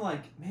 sometimes I'm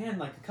like, man,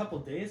 like a couple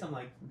days, I'm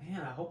like,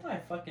 man, I hope I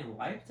fucking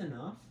wiped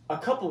enough. A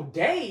couple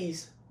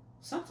days?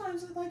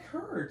 Sometimes it like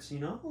hurts, you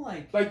know,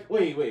 like. Like,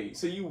 wait,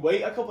 so you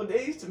wait a couple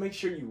days to make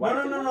sure you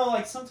wipe No.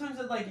 Like sometimes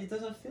it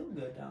doesn't feel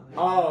good down there.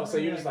 Oh, you know? so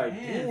you're just like,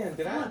 man, damn,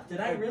 did I- did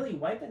I really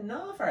wipe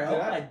enough? Or I Did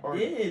hope I? I Or-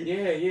 did.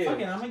 Yeah.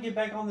 Fucking, I'm gonna get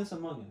back on this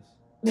Among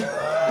Us.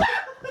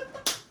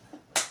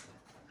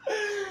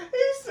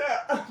 He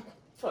said,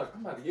 fuck,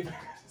 I'm about to get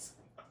back on this.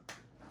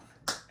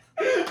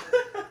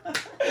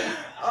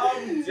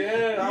 I'm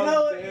dead.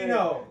 You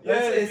know,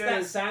 it's Yeah.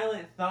 that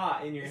silent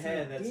thought in your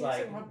head that's Damn,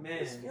 like, man,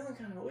 it's man, feeling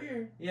kind of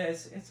weird. yeah,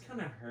 it's kind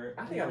of hurt.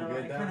 I think you I'm know,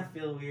 good, I though. kind of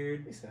feel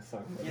weird. He said,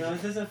 fuck. You know,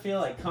 it doesn't feel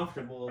like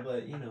comfortable,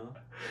 but you know,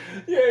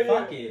 Yeah.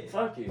 Fuck it.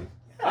 Fuck it.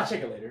 I'll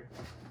check it later.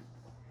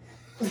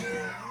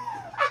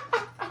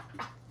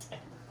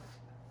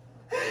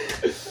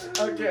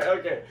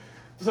 Okay.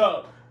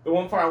 So the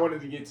one part I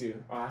wanted to get to,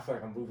 I feel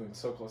like I'm moving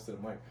so close to the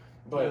mic.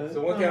 But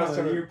the one thing I was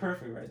trying to, you're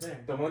perfect right there.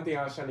 the one thing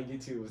I was trying to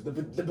get to was the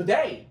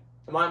bidet.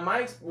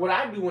 What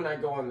I do when I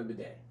go on the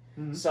bidet.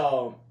 Mhm.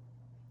 So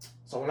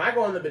when I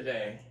go on the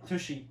bidet,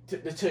 Tushy, the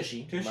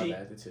Tushy. Tushy. My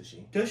bad, the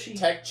Tushy. Tushy,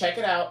 Check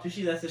it out.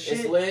 Tushy. That's the It's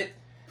shit. lit.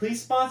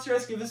 Please sponsor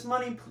us. Give us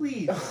money,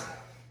 please.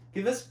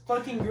 Give us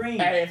fucking green.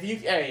 Hey, if you,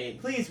 hey,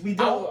 Please, we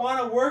don't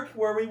want to work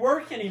where we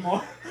work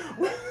anymore.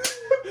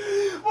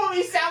 well,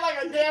 we sound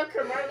like a damn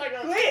commercial. Like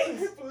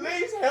a,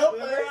 please help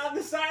us. We're on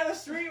the side of the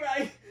street,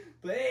 right?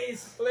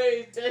 Please.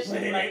 This Put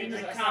shit it like in the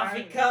just coffee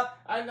like, cup.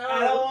 I know. I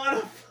don't want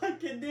to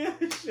fucking do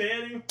this shit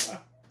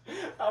anymore.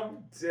 I'm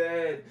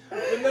dead.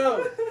 But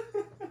no.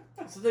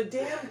 So the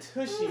damn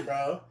Tushy,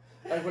 bro.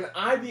 Like when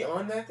I be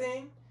on that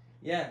thing.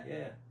 Yeah.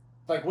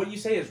 Like what you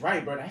say is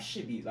right, bro. That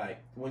should be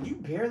like when you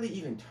barely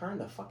even turn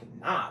the fucking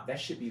knob. That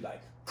should be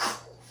like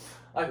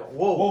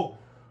whoa.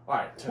 All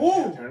right,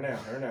 turn down.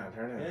 Yeah,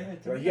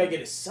 Like, you gotta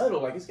get it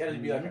subtle. Like it's gotta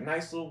be like a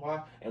nice little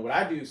while. And what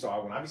I do, so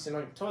when I be sitting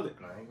on your toilet,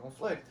 and I ain't gonna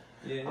flex.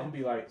 Yeah. I'm gonna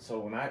be like, so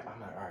when I'm like,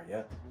 all right,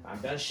 yeah, I'm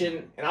done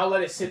shitting, and I'll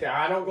let it sit there.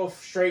 I don't go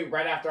straight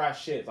right after I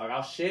shit. Like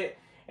I'll shit,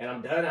 and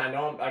I'm done. And I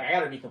know I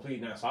gotta be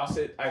completely done. So I'll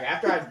sit like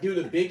after I do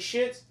the big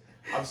shits,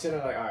 I'll be sitting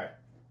there like, all right,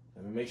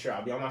 let me make sure.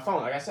 I'll be on my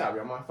phone. Like I said, I'll be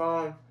on my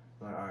phone.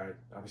 I'm like, all right,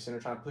 I'll be sitting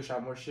there trying to push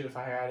out more shit if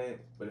I had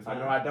it. But if I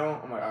know I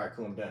don't, I'm like, all right,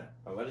 cool, I'm done.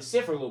 I'll let it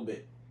sit for a little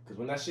bit. Because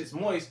when that shit's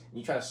moist, and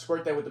you try to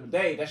squirt that with the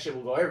bidet, that shit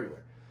will go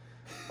everywhere.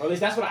 Or at least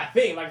that's what I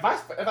think. Like,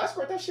 if I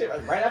squirt that shit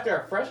like, right after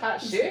a fresh, hot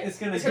shit, It's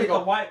gonna hit the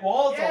white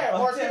walls. yeah,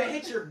 or it's gonna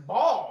hit your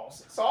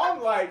balls. So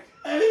I'm like,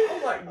 no.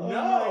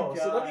 Oh my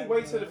So let me God,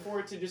 wait man. for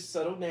it to just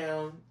settle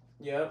down.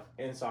 Yep.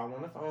 And so I'm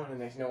on the phone, and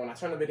next, when I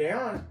turn the bidet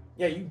on,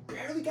 yeah, you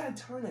barely gotta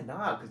turn the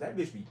knob because that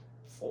bitch be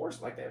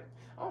forced like that.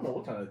 I don't know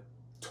what kind of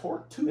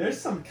torque too. There's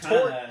some kind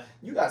of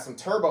You got some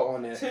turbo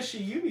on that. Tushy.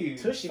 You be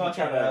Tushy be fucking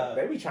trying to. up.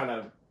 They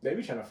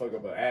be trying to fuck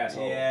up an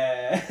asshole.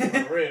 Yeah.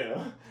 For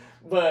real.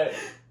 But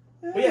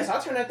yeah, so I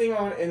turn that thing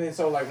on, and then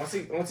so like once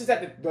it's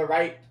at the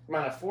right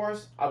amount of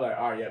force, I'll be like,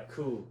 all right, yep,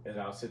 cool, and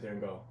I'll sit there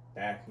and go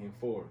back and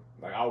forth.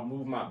 Like I'll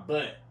move my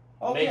butt,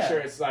 make sure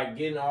it's like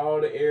getting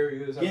all the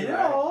areas. Get it like,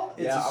 all.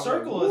 It's yeah, a I'll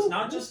circle. be like, It's whoop,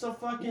 not whoop, just a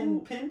fucking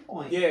whoop.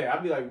 pinpoint. Yeah,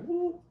 I'll be like,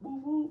 whoop,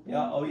 whoop, whoop.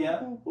 Yeah, oh,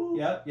 yeah. whoop, whoop.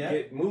 Yep.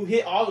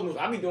 Hit all the moves.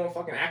 I'll be doing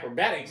fucking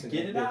acrobatics and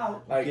Get it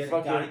out. Like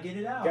Gotta get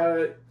it out.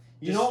 Gotta.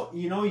 You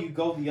know, you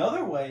go the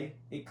other way,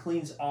 it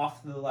cleans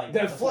off the like.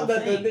 Yeah.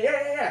 thing.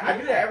 I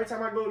do that every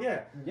time I go.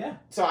 Yeah. Yeah.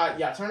 So I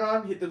turn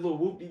on, hit the little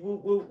whoop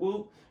whoop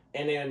whoop,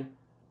 and then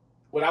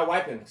without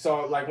wiping.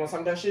 So like once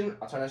I'm done shitting,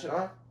 I'll turn that shit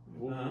on,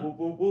 whoop whoop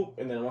whoop whoop,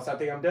 and then once I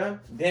think I'm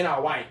done, then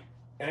I'll wipe.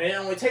 And it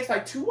only takes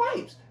like 2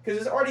 wipes because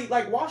it's already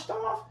like washed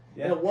off.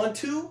 Yeah. And 1,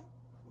 2,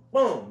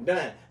 boom,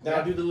 done. Then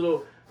I'll do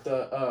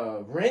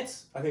the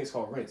rinse. I think it's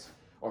called rinse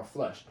or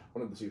flush,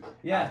 one of the two.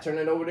 Yeah. I'll turn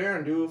it over there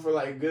and do it for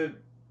like good.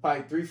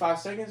 Probably 3-5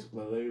 seconds,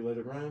 let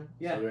it run.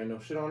 Yeah. So there ain't no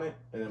shit on it,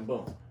 and then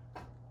boom.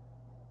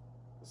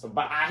 So,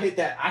 but I hit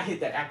that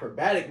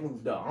acrobatic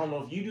move though. I don't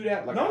know if you do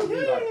that. Like, No, I do,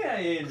 like,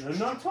 yeah.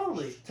 No,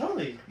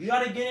 totally. You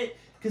gotta get it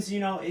because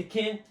it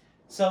can't.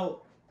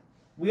 So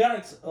we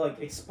gotta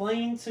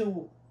explain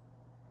to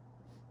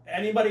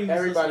anybody who's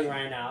listening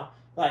right now,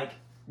 like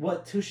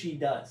what Tushy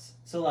does.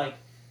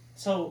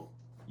 So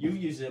you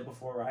used it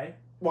before, right?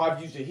 Well,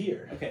 I've used it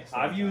here. Okay,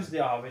 I've used it.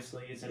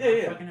 Obviously, it's in my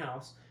Yeah. fucking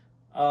house.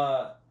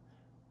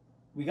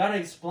 We gotta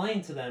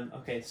explain to them.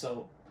 Okay,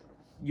 so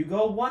you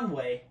go one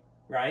way,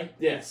 right?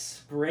 Yes. It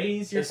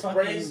sprays your It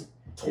sprays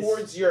fucking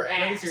towards your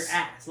ass. sprays your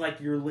ass, like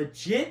your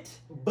legit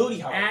Booty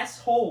hole.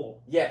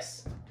 asshole.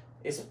 Yes.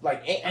 It's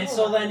like, And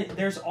so then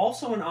there's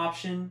also an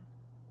option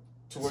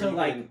to where to you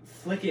like can-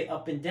 flick it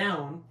up and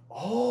down,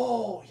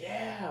 Oh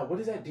yeah. What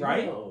does that do?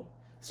 Right? though?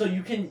 so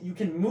you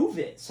can move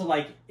it. So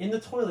like in the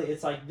toilet,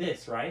 it's like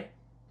this, right?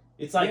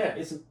 It's like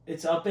Yeah.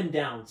 it's up and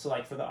down. So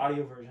like for the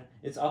audio version,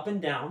 it's up and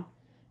down,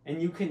 and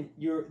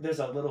there's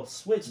a little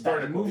switch that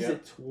Vertical, moves yeah.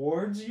 it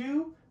towards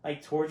you,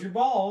 like towards your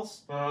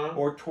balls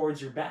or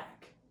towards your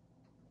back.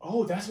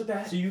 Oh, that's what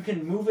that. So you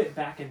can move it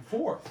back and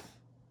forth.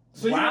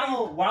 So you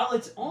while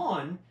it's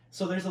on,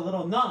 so there's a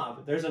little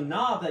knob. There's a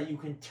knob that you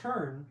can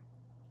turn,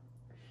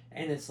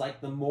 and it's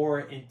like the more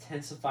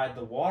intensified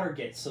the water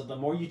gets. So the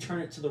more you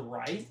turn it to the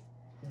right,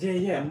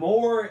 Yeah. the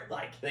more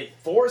like It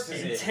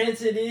forces it.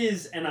 intense it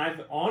is. And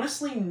I've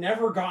honestly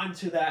never gotten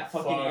to that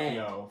fucking Fuck end.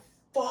 no.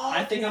 Fuck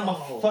I think I'm no.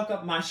 gonna fuck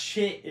up my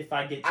shit if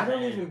I get to I the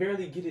don't end. even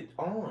barely get it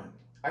on.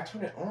 I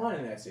turn it on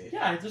and that's it.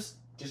 Yeah, I just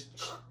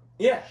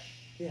Yeah.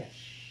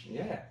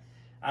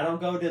 I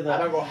don't go to the. I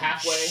don't go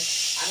halfway.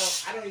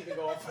 I don't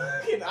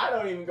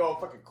even go a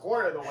fucking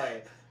quarter of the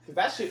way. Cause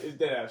that shit is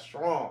dead ass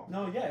strong.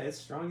 No, yeah, it's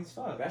strong as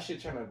fuck. That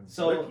shit trying to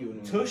So rip you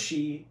in the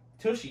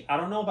Tushy. I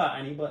don't know about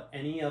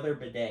any other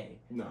bidet,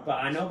 No. but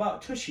I know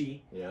about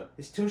Tushy. Yep.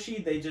 This Tushy,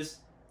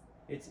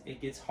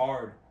 it gets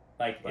hard.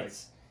 Like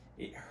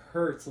it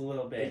hurts a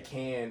little bit. It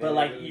can. But it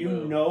like really you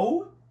will.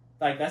 know,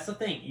 like that's the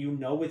thing. You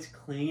know it's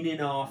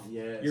cleaning off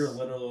Yes. your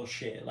little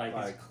shit. Like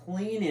Like- it's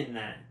cleaning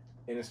that.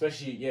 And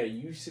especially,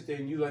 you sit there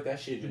and you let that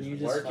shit just You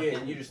just work it, fucking-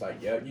 and you just like,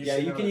 yep. Yeah,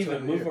 you can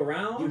even move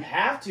around. You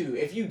have to.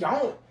 If you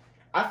don't,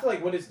 I feel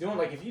like what it's doing,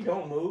 like if you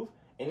don't move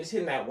and it's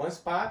hitting that one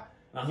spot,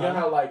 you know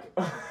how like,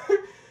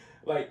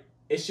 like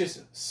it's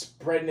just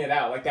spreading it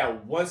out. Like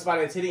that one spot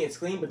that's hitting, it's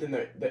clean, but then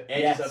the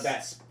edges Yes. of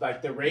that,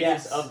 like the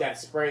radius Yes. of that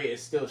spray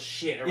is still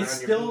shit around It's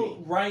your still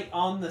booty. right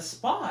on the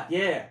spot.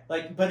 Yeah.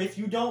 Like, but if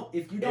you don't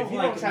If you like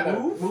don't try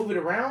move, to move it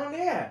around,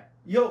 yeah.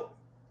 Yo,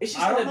 It's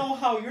just I don't know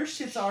how your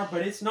shits are,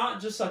 but it's not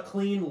just a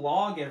clean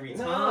log every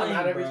No, time.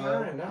 not every bro.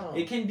 time. No.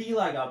 It can be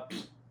like a,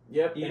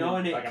 Yep. you know,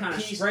 and it like a kind of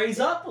piece, sprays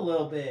up a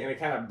little bit. and it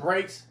kind of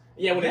breaks.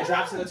 Yeah, when Yeah. it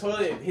drops in the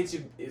toilet, it hits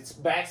you. It's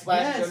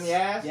backsplashes on the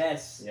ass.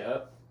 Yes.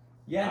 Yep.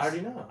 Yes. I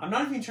already know. I'm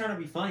not even trying to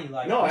be funny.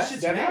 Like, No, this that's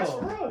shit's that real. ass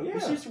for real. Yeah.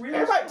 It's just real.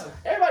 Everybody, as fuck.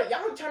 everybody,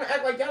 y'all trying to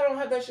act like y'all don't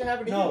have that shit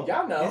happen to No, you.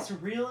 Y'all know. it's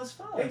real as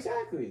fuck.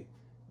 Exactly.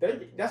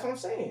 That's what I'm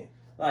saying.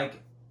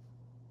 Like,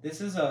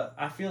 this is a.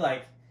 I feel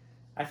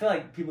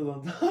like people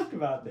don't talk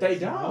about this. They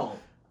you know?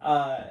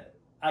 don't.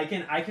 I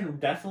can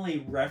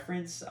definitely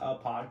reference a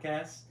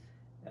podcast,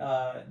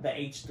 the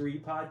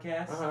H3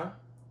 podcast,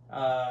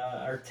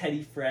 or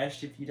Teddy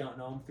Fresh if you don't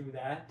know him through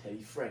that.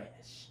 Teddy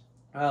Fresh.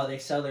 They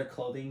sell their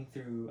clothing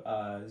through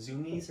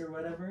Zoomies or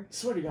whatever.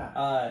 Swear to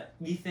God.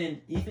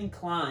 Ethan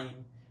Klein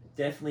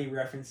definitely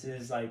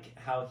references like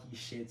how he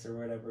shits or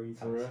whatever. He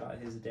For talks real? about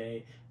his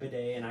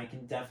bidet, and I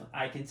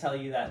can tell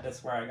you that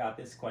that's where I got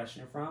this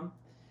question from.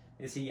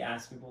 Is he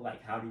asks people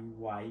like how do you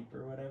wipe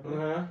or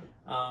whatever.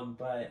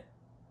 But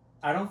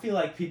I don't feel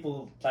like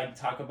people like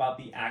talk about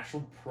the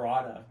actual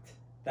product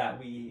that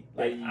we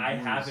like. That you I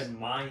have use. in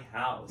my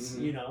house,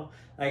 Mhm. you know,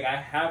 like I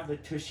have the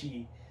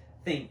Tushy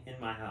thing in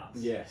my house.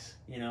 Yes.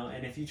 You know,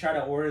 and if you try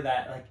to order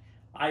that, like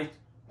I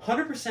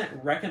 100%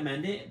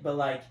 recommend it, but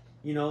like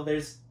you know,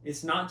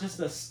 it's not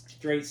just a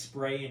straight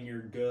spray and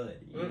you're good.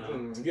 You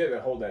know. You gotta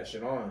hold that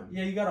shit on.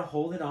 Yeah, you gotta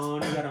hold it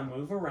on. You gotta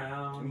move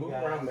around. Move you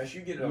gotta, around, make sure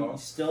you get it You off.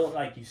 still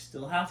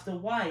have to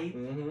wipe.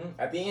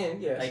 At the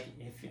end, yes. Like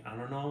I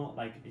don't know,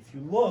 like if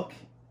you look,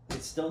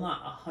 it's still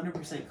not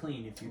 100%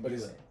 clean if you but do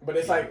it's it. but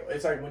it's Yeah.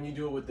 like when you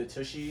do it with the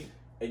Tushy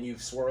and you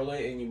swirl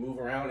it and you move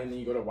around and then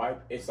you go to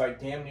wipe. It's like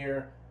damn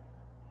near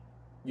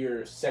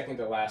your second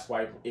to last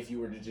wipe if you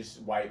were to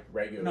just wipe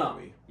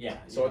regularly. Yeah.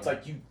 So it's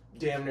like you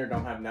damn near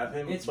don't have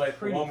nothing. It's but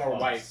pretty one more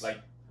close. wipe,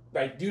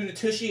 like do the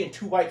Tushy and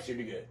 2 wipes, you're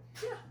good.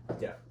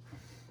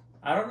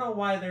 I don't know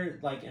why they're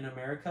like in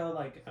America.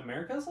 Like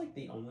America's like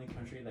the only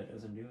country that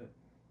doesn't do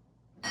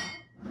it.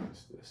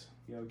 What's this?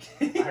 You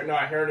okay? I know.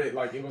 I heard it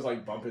like it was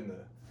like bumping the.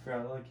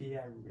 Bro, Loki,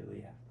 I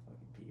really have to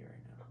fucking pee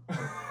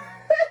right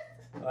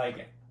now.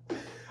 Like,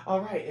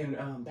 All right,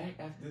 and back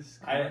after this.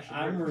 commercial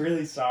I'm break.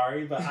 really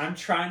sorry, but I'm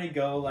trying to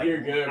go like You're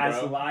good, as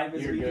bro. live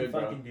as You're we good, can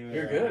bro. fucking do it.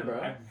 You're right good, now. bro.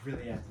 I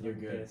really have to. You're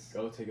fucking good. piss.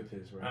 Go take a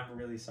piss, bro. I'm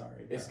really sorry.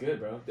 Bro. It's good,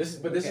 bro. This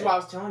is Okay. what I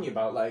was telling you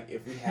about. Like,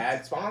 if we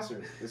had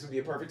sponsors, this would be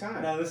a perfect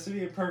time. No, this would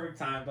be a perfect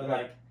time, but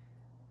Right. like,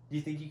 do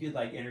you think you could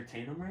like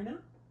entertain them right now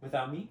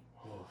without me?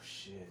 Oh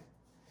shit.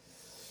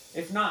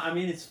 If not, I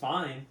mean it's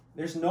fine.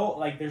 There's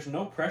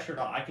no pressure at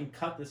all. I can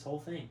cut this whole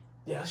thing.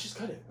 Yeah, let's just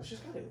cut it.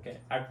 Okay,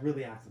 I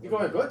really have to. You go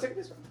ahead. Go ahead. Take a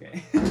piss.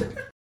 Okay.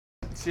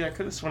 See, I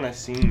could have sworn I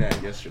seen that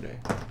yesterday.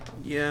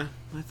 Yeah,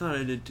 I thought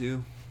I did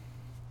too.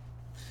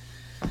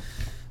 All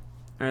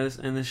right, let's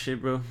end this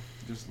shit, bro.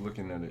 Just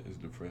looking at it is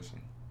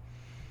depressing.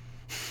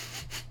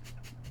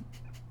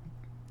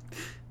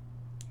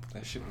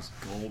 That shit was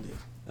golden.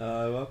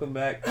 Welcome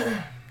back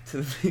to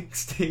the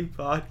Mixtape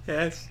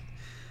Podcast.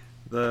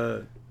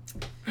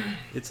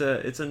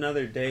 It's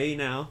another day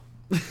now.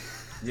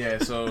 Yeah,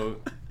 so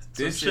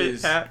this Some shit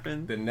is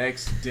happened. the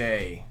next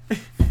day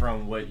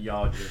from what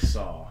y'all just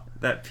saw.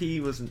 That pee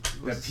was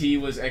The P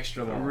was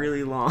extra long.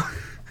 really long.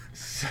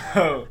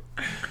 So,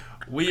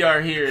 we are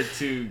here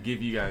to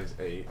give you guys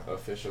a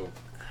official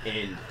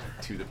end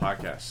to the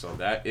podcast. So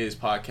that is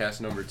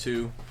podcast number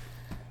 2.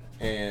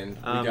 And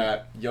we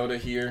got Yoda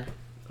here.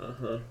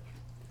 Uh-huh.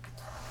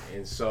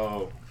 And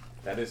so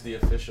that is the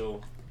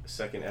official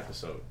second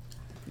episode.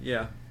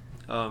 Yeah.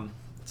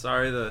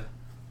 Sorry the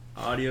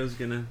audio's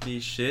gonna be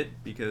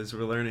shit because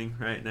we're learning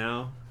right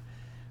now.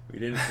 We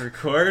didn't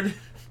record.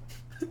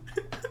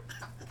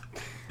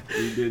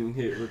 We didn't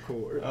hit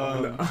record.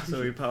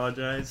 So we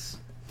apologize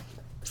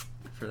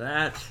for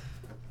that.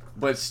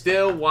 But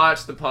still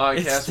watch the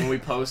podcast when we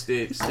post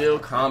it. Still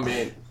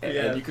comment. Yeah.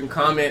 And you can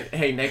comment,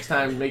 hey, next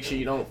time make sure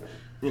you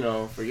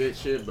don't, forget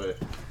shit. But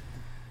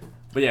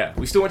yeah,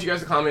 we still want you guys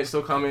to comment.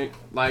 Still comment,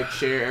 like,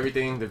 share,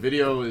 everything. The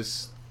video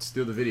is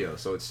still the video.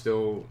 So it's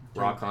still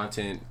raw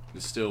content.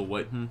 It's still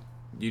what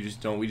we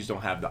just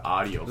don't have the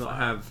audio We don't file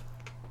have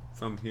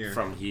from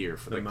here.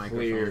 for the microphone.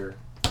 clear,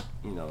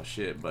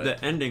 shit. But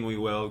The ending we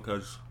will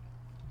because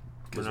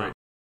right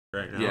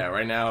now. yeah,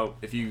 right now,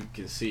 if you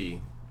can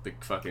see the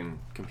fucking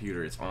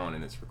computer, it's on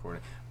and it's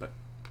recording. But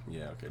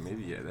yeah, okay,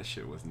 maybe that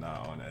shit was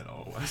not on at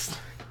all last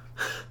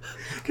night.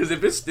 Because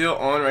if it's still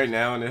on right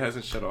now and it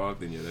hasn't shut off,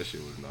 then yeah, that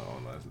shit was not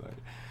on last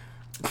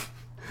night.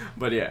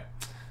 But yeah,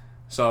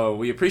 so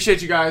we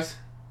appreciate you guys,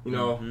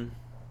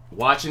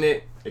 watching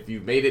it. If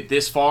you made it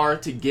this far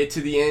to get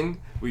to the end,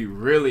 we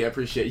really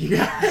appreciate you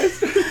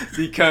guys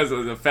because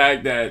of the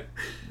fact that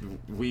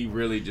we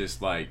really just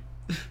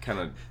kind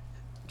of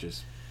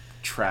just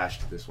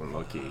trashed this one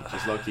low key,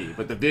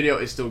 but the video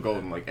is still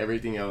golden. Like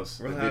everything else,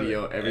 the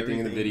video, everything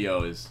in the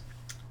video is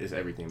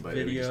everything, but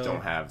we just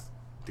don't have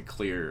the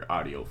clear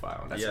audio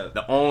file. That's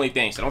the only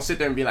thing. So don't sit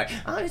there and be like,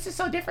 oh, this is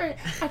so different.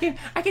 I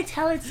can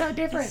tell it's so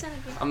different.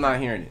 I'm not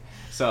hearing it.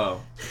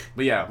 So,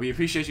 but yeah, we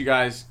appreciate you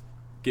guys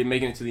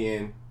making it to the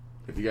end.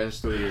 if you guys are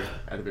still here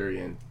at the very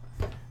end.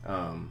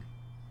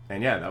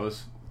 And yeah, that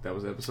was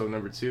episode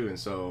number 2, and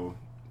so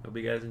hope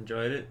you guys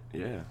enjoyed it.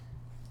 Yeah,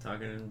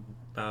 talking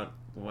about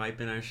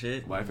wiping our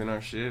shit, doing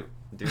our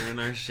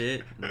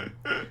shit.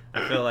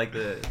 I feel like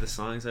the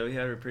songs that we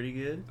had were pretty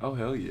good. Oh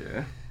hell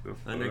yeah,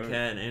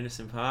 Thundercat and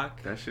Anderson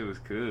 .Paak. That shit was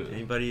good.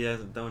 Anybody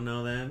that don't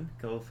know them,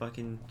 go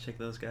fucking check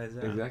those guys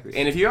out. Exactly.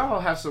 And if you all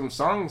have some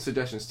song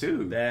suggestions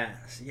too,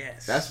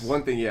 that's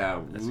one thing.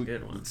 Yeah, that's a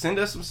good one. Send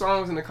us some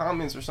songs in the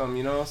comments or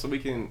something, so we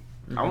can.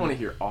 Mm-hmm. I want to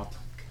hear all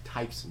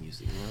types of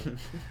music.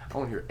 I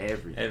want to hear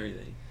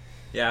everything.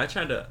 Yeah, I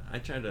tried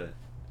to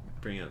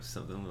bring up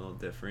something a little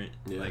different,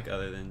 like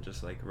other than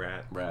just like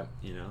rap.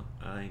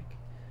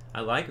 I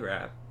like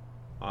rap,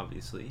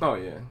 obviously. Oh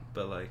yeah.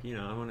 But like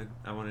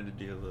I wanted to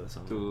do a little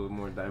something. Do a little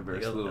more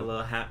diverse. Like a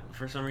little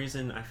for some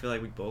reason, I feel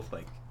like we both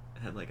like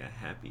had like a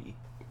happy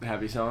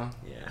song.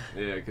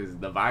 Yeah, because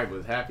the vibe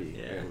was happy.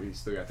 Yeah, and we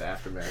still got the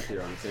aftermath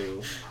here on the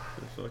table.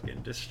 The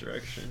fucking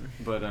destruction.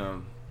 But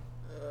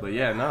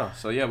yeah, no.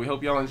 So yeah, we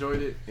hope y'all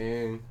enjoyed it,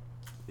 and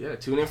yeah,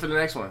 tune in for the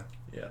next one.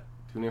 Yeah,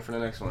 tune in for the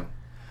next one.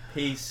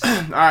 Peace.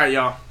 All right,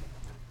 y'all.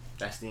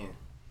 That's the end.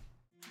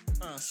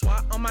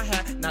 SWAT on my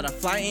hat, not a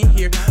fly in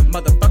here.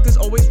 Motherfuckers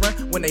always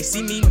run when they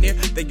see me near.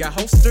 They got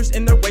holsters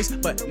in their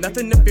waist, but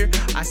nothing to fear.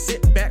 I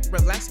sit back,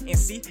 relax, and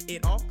see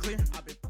it all clear.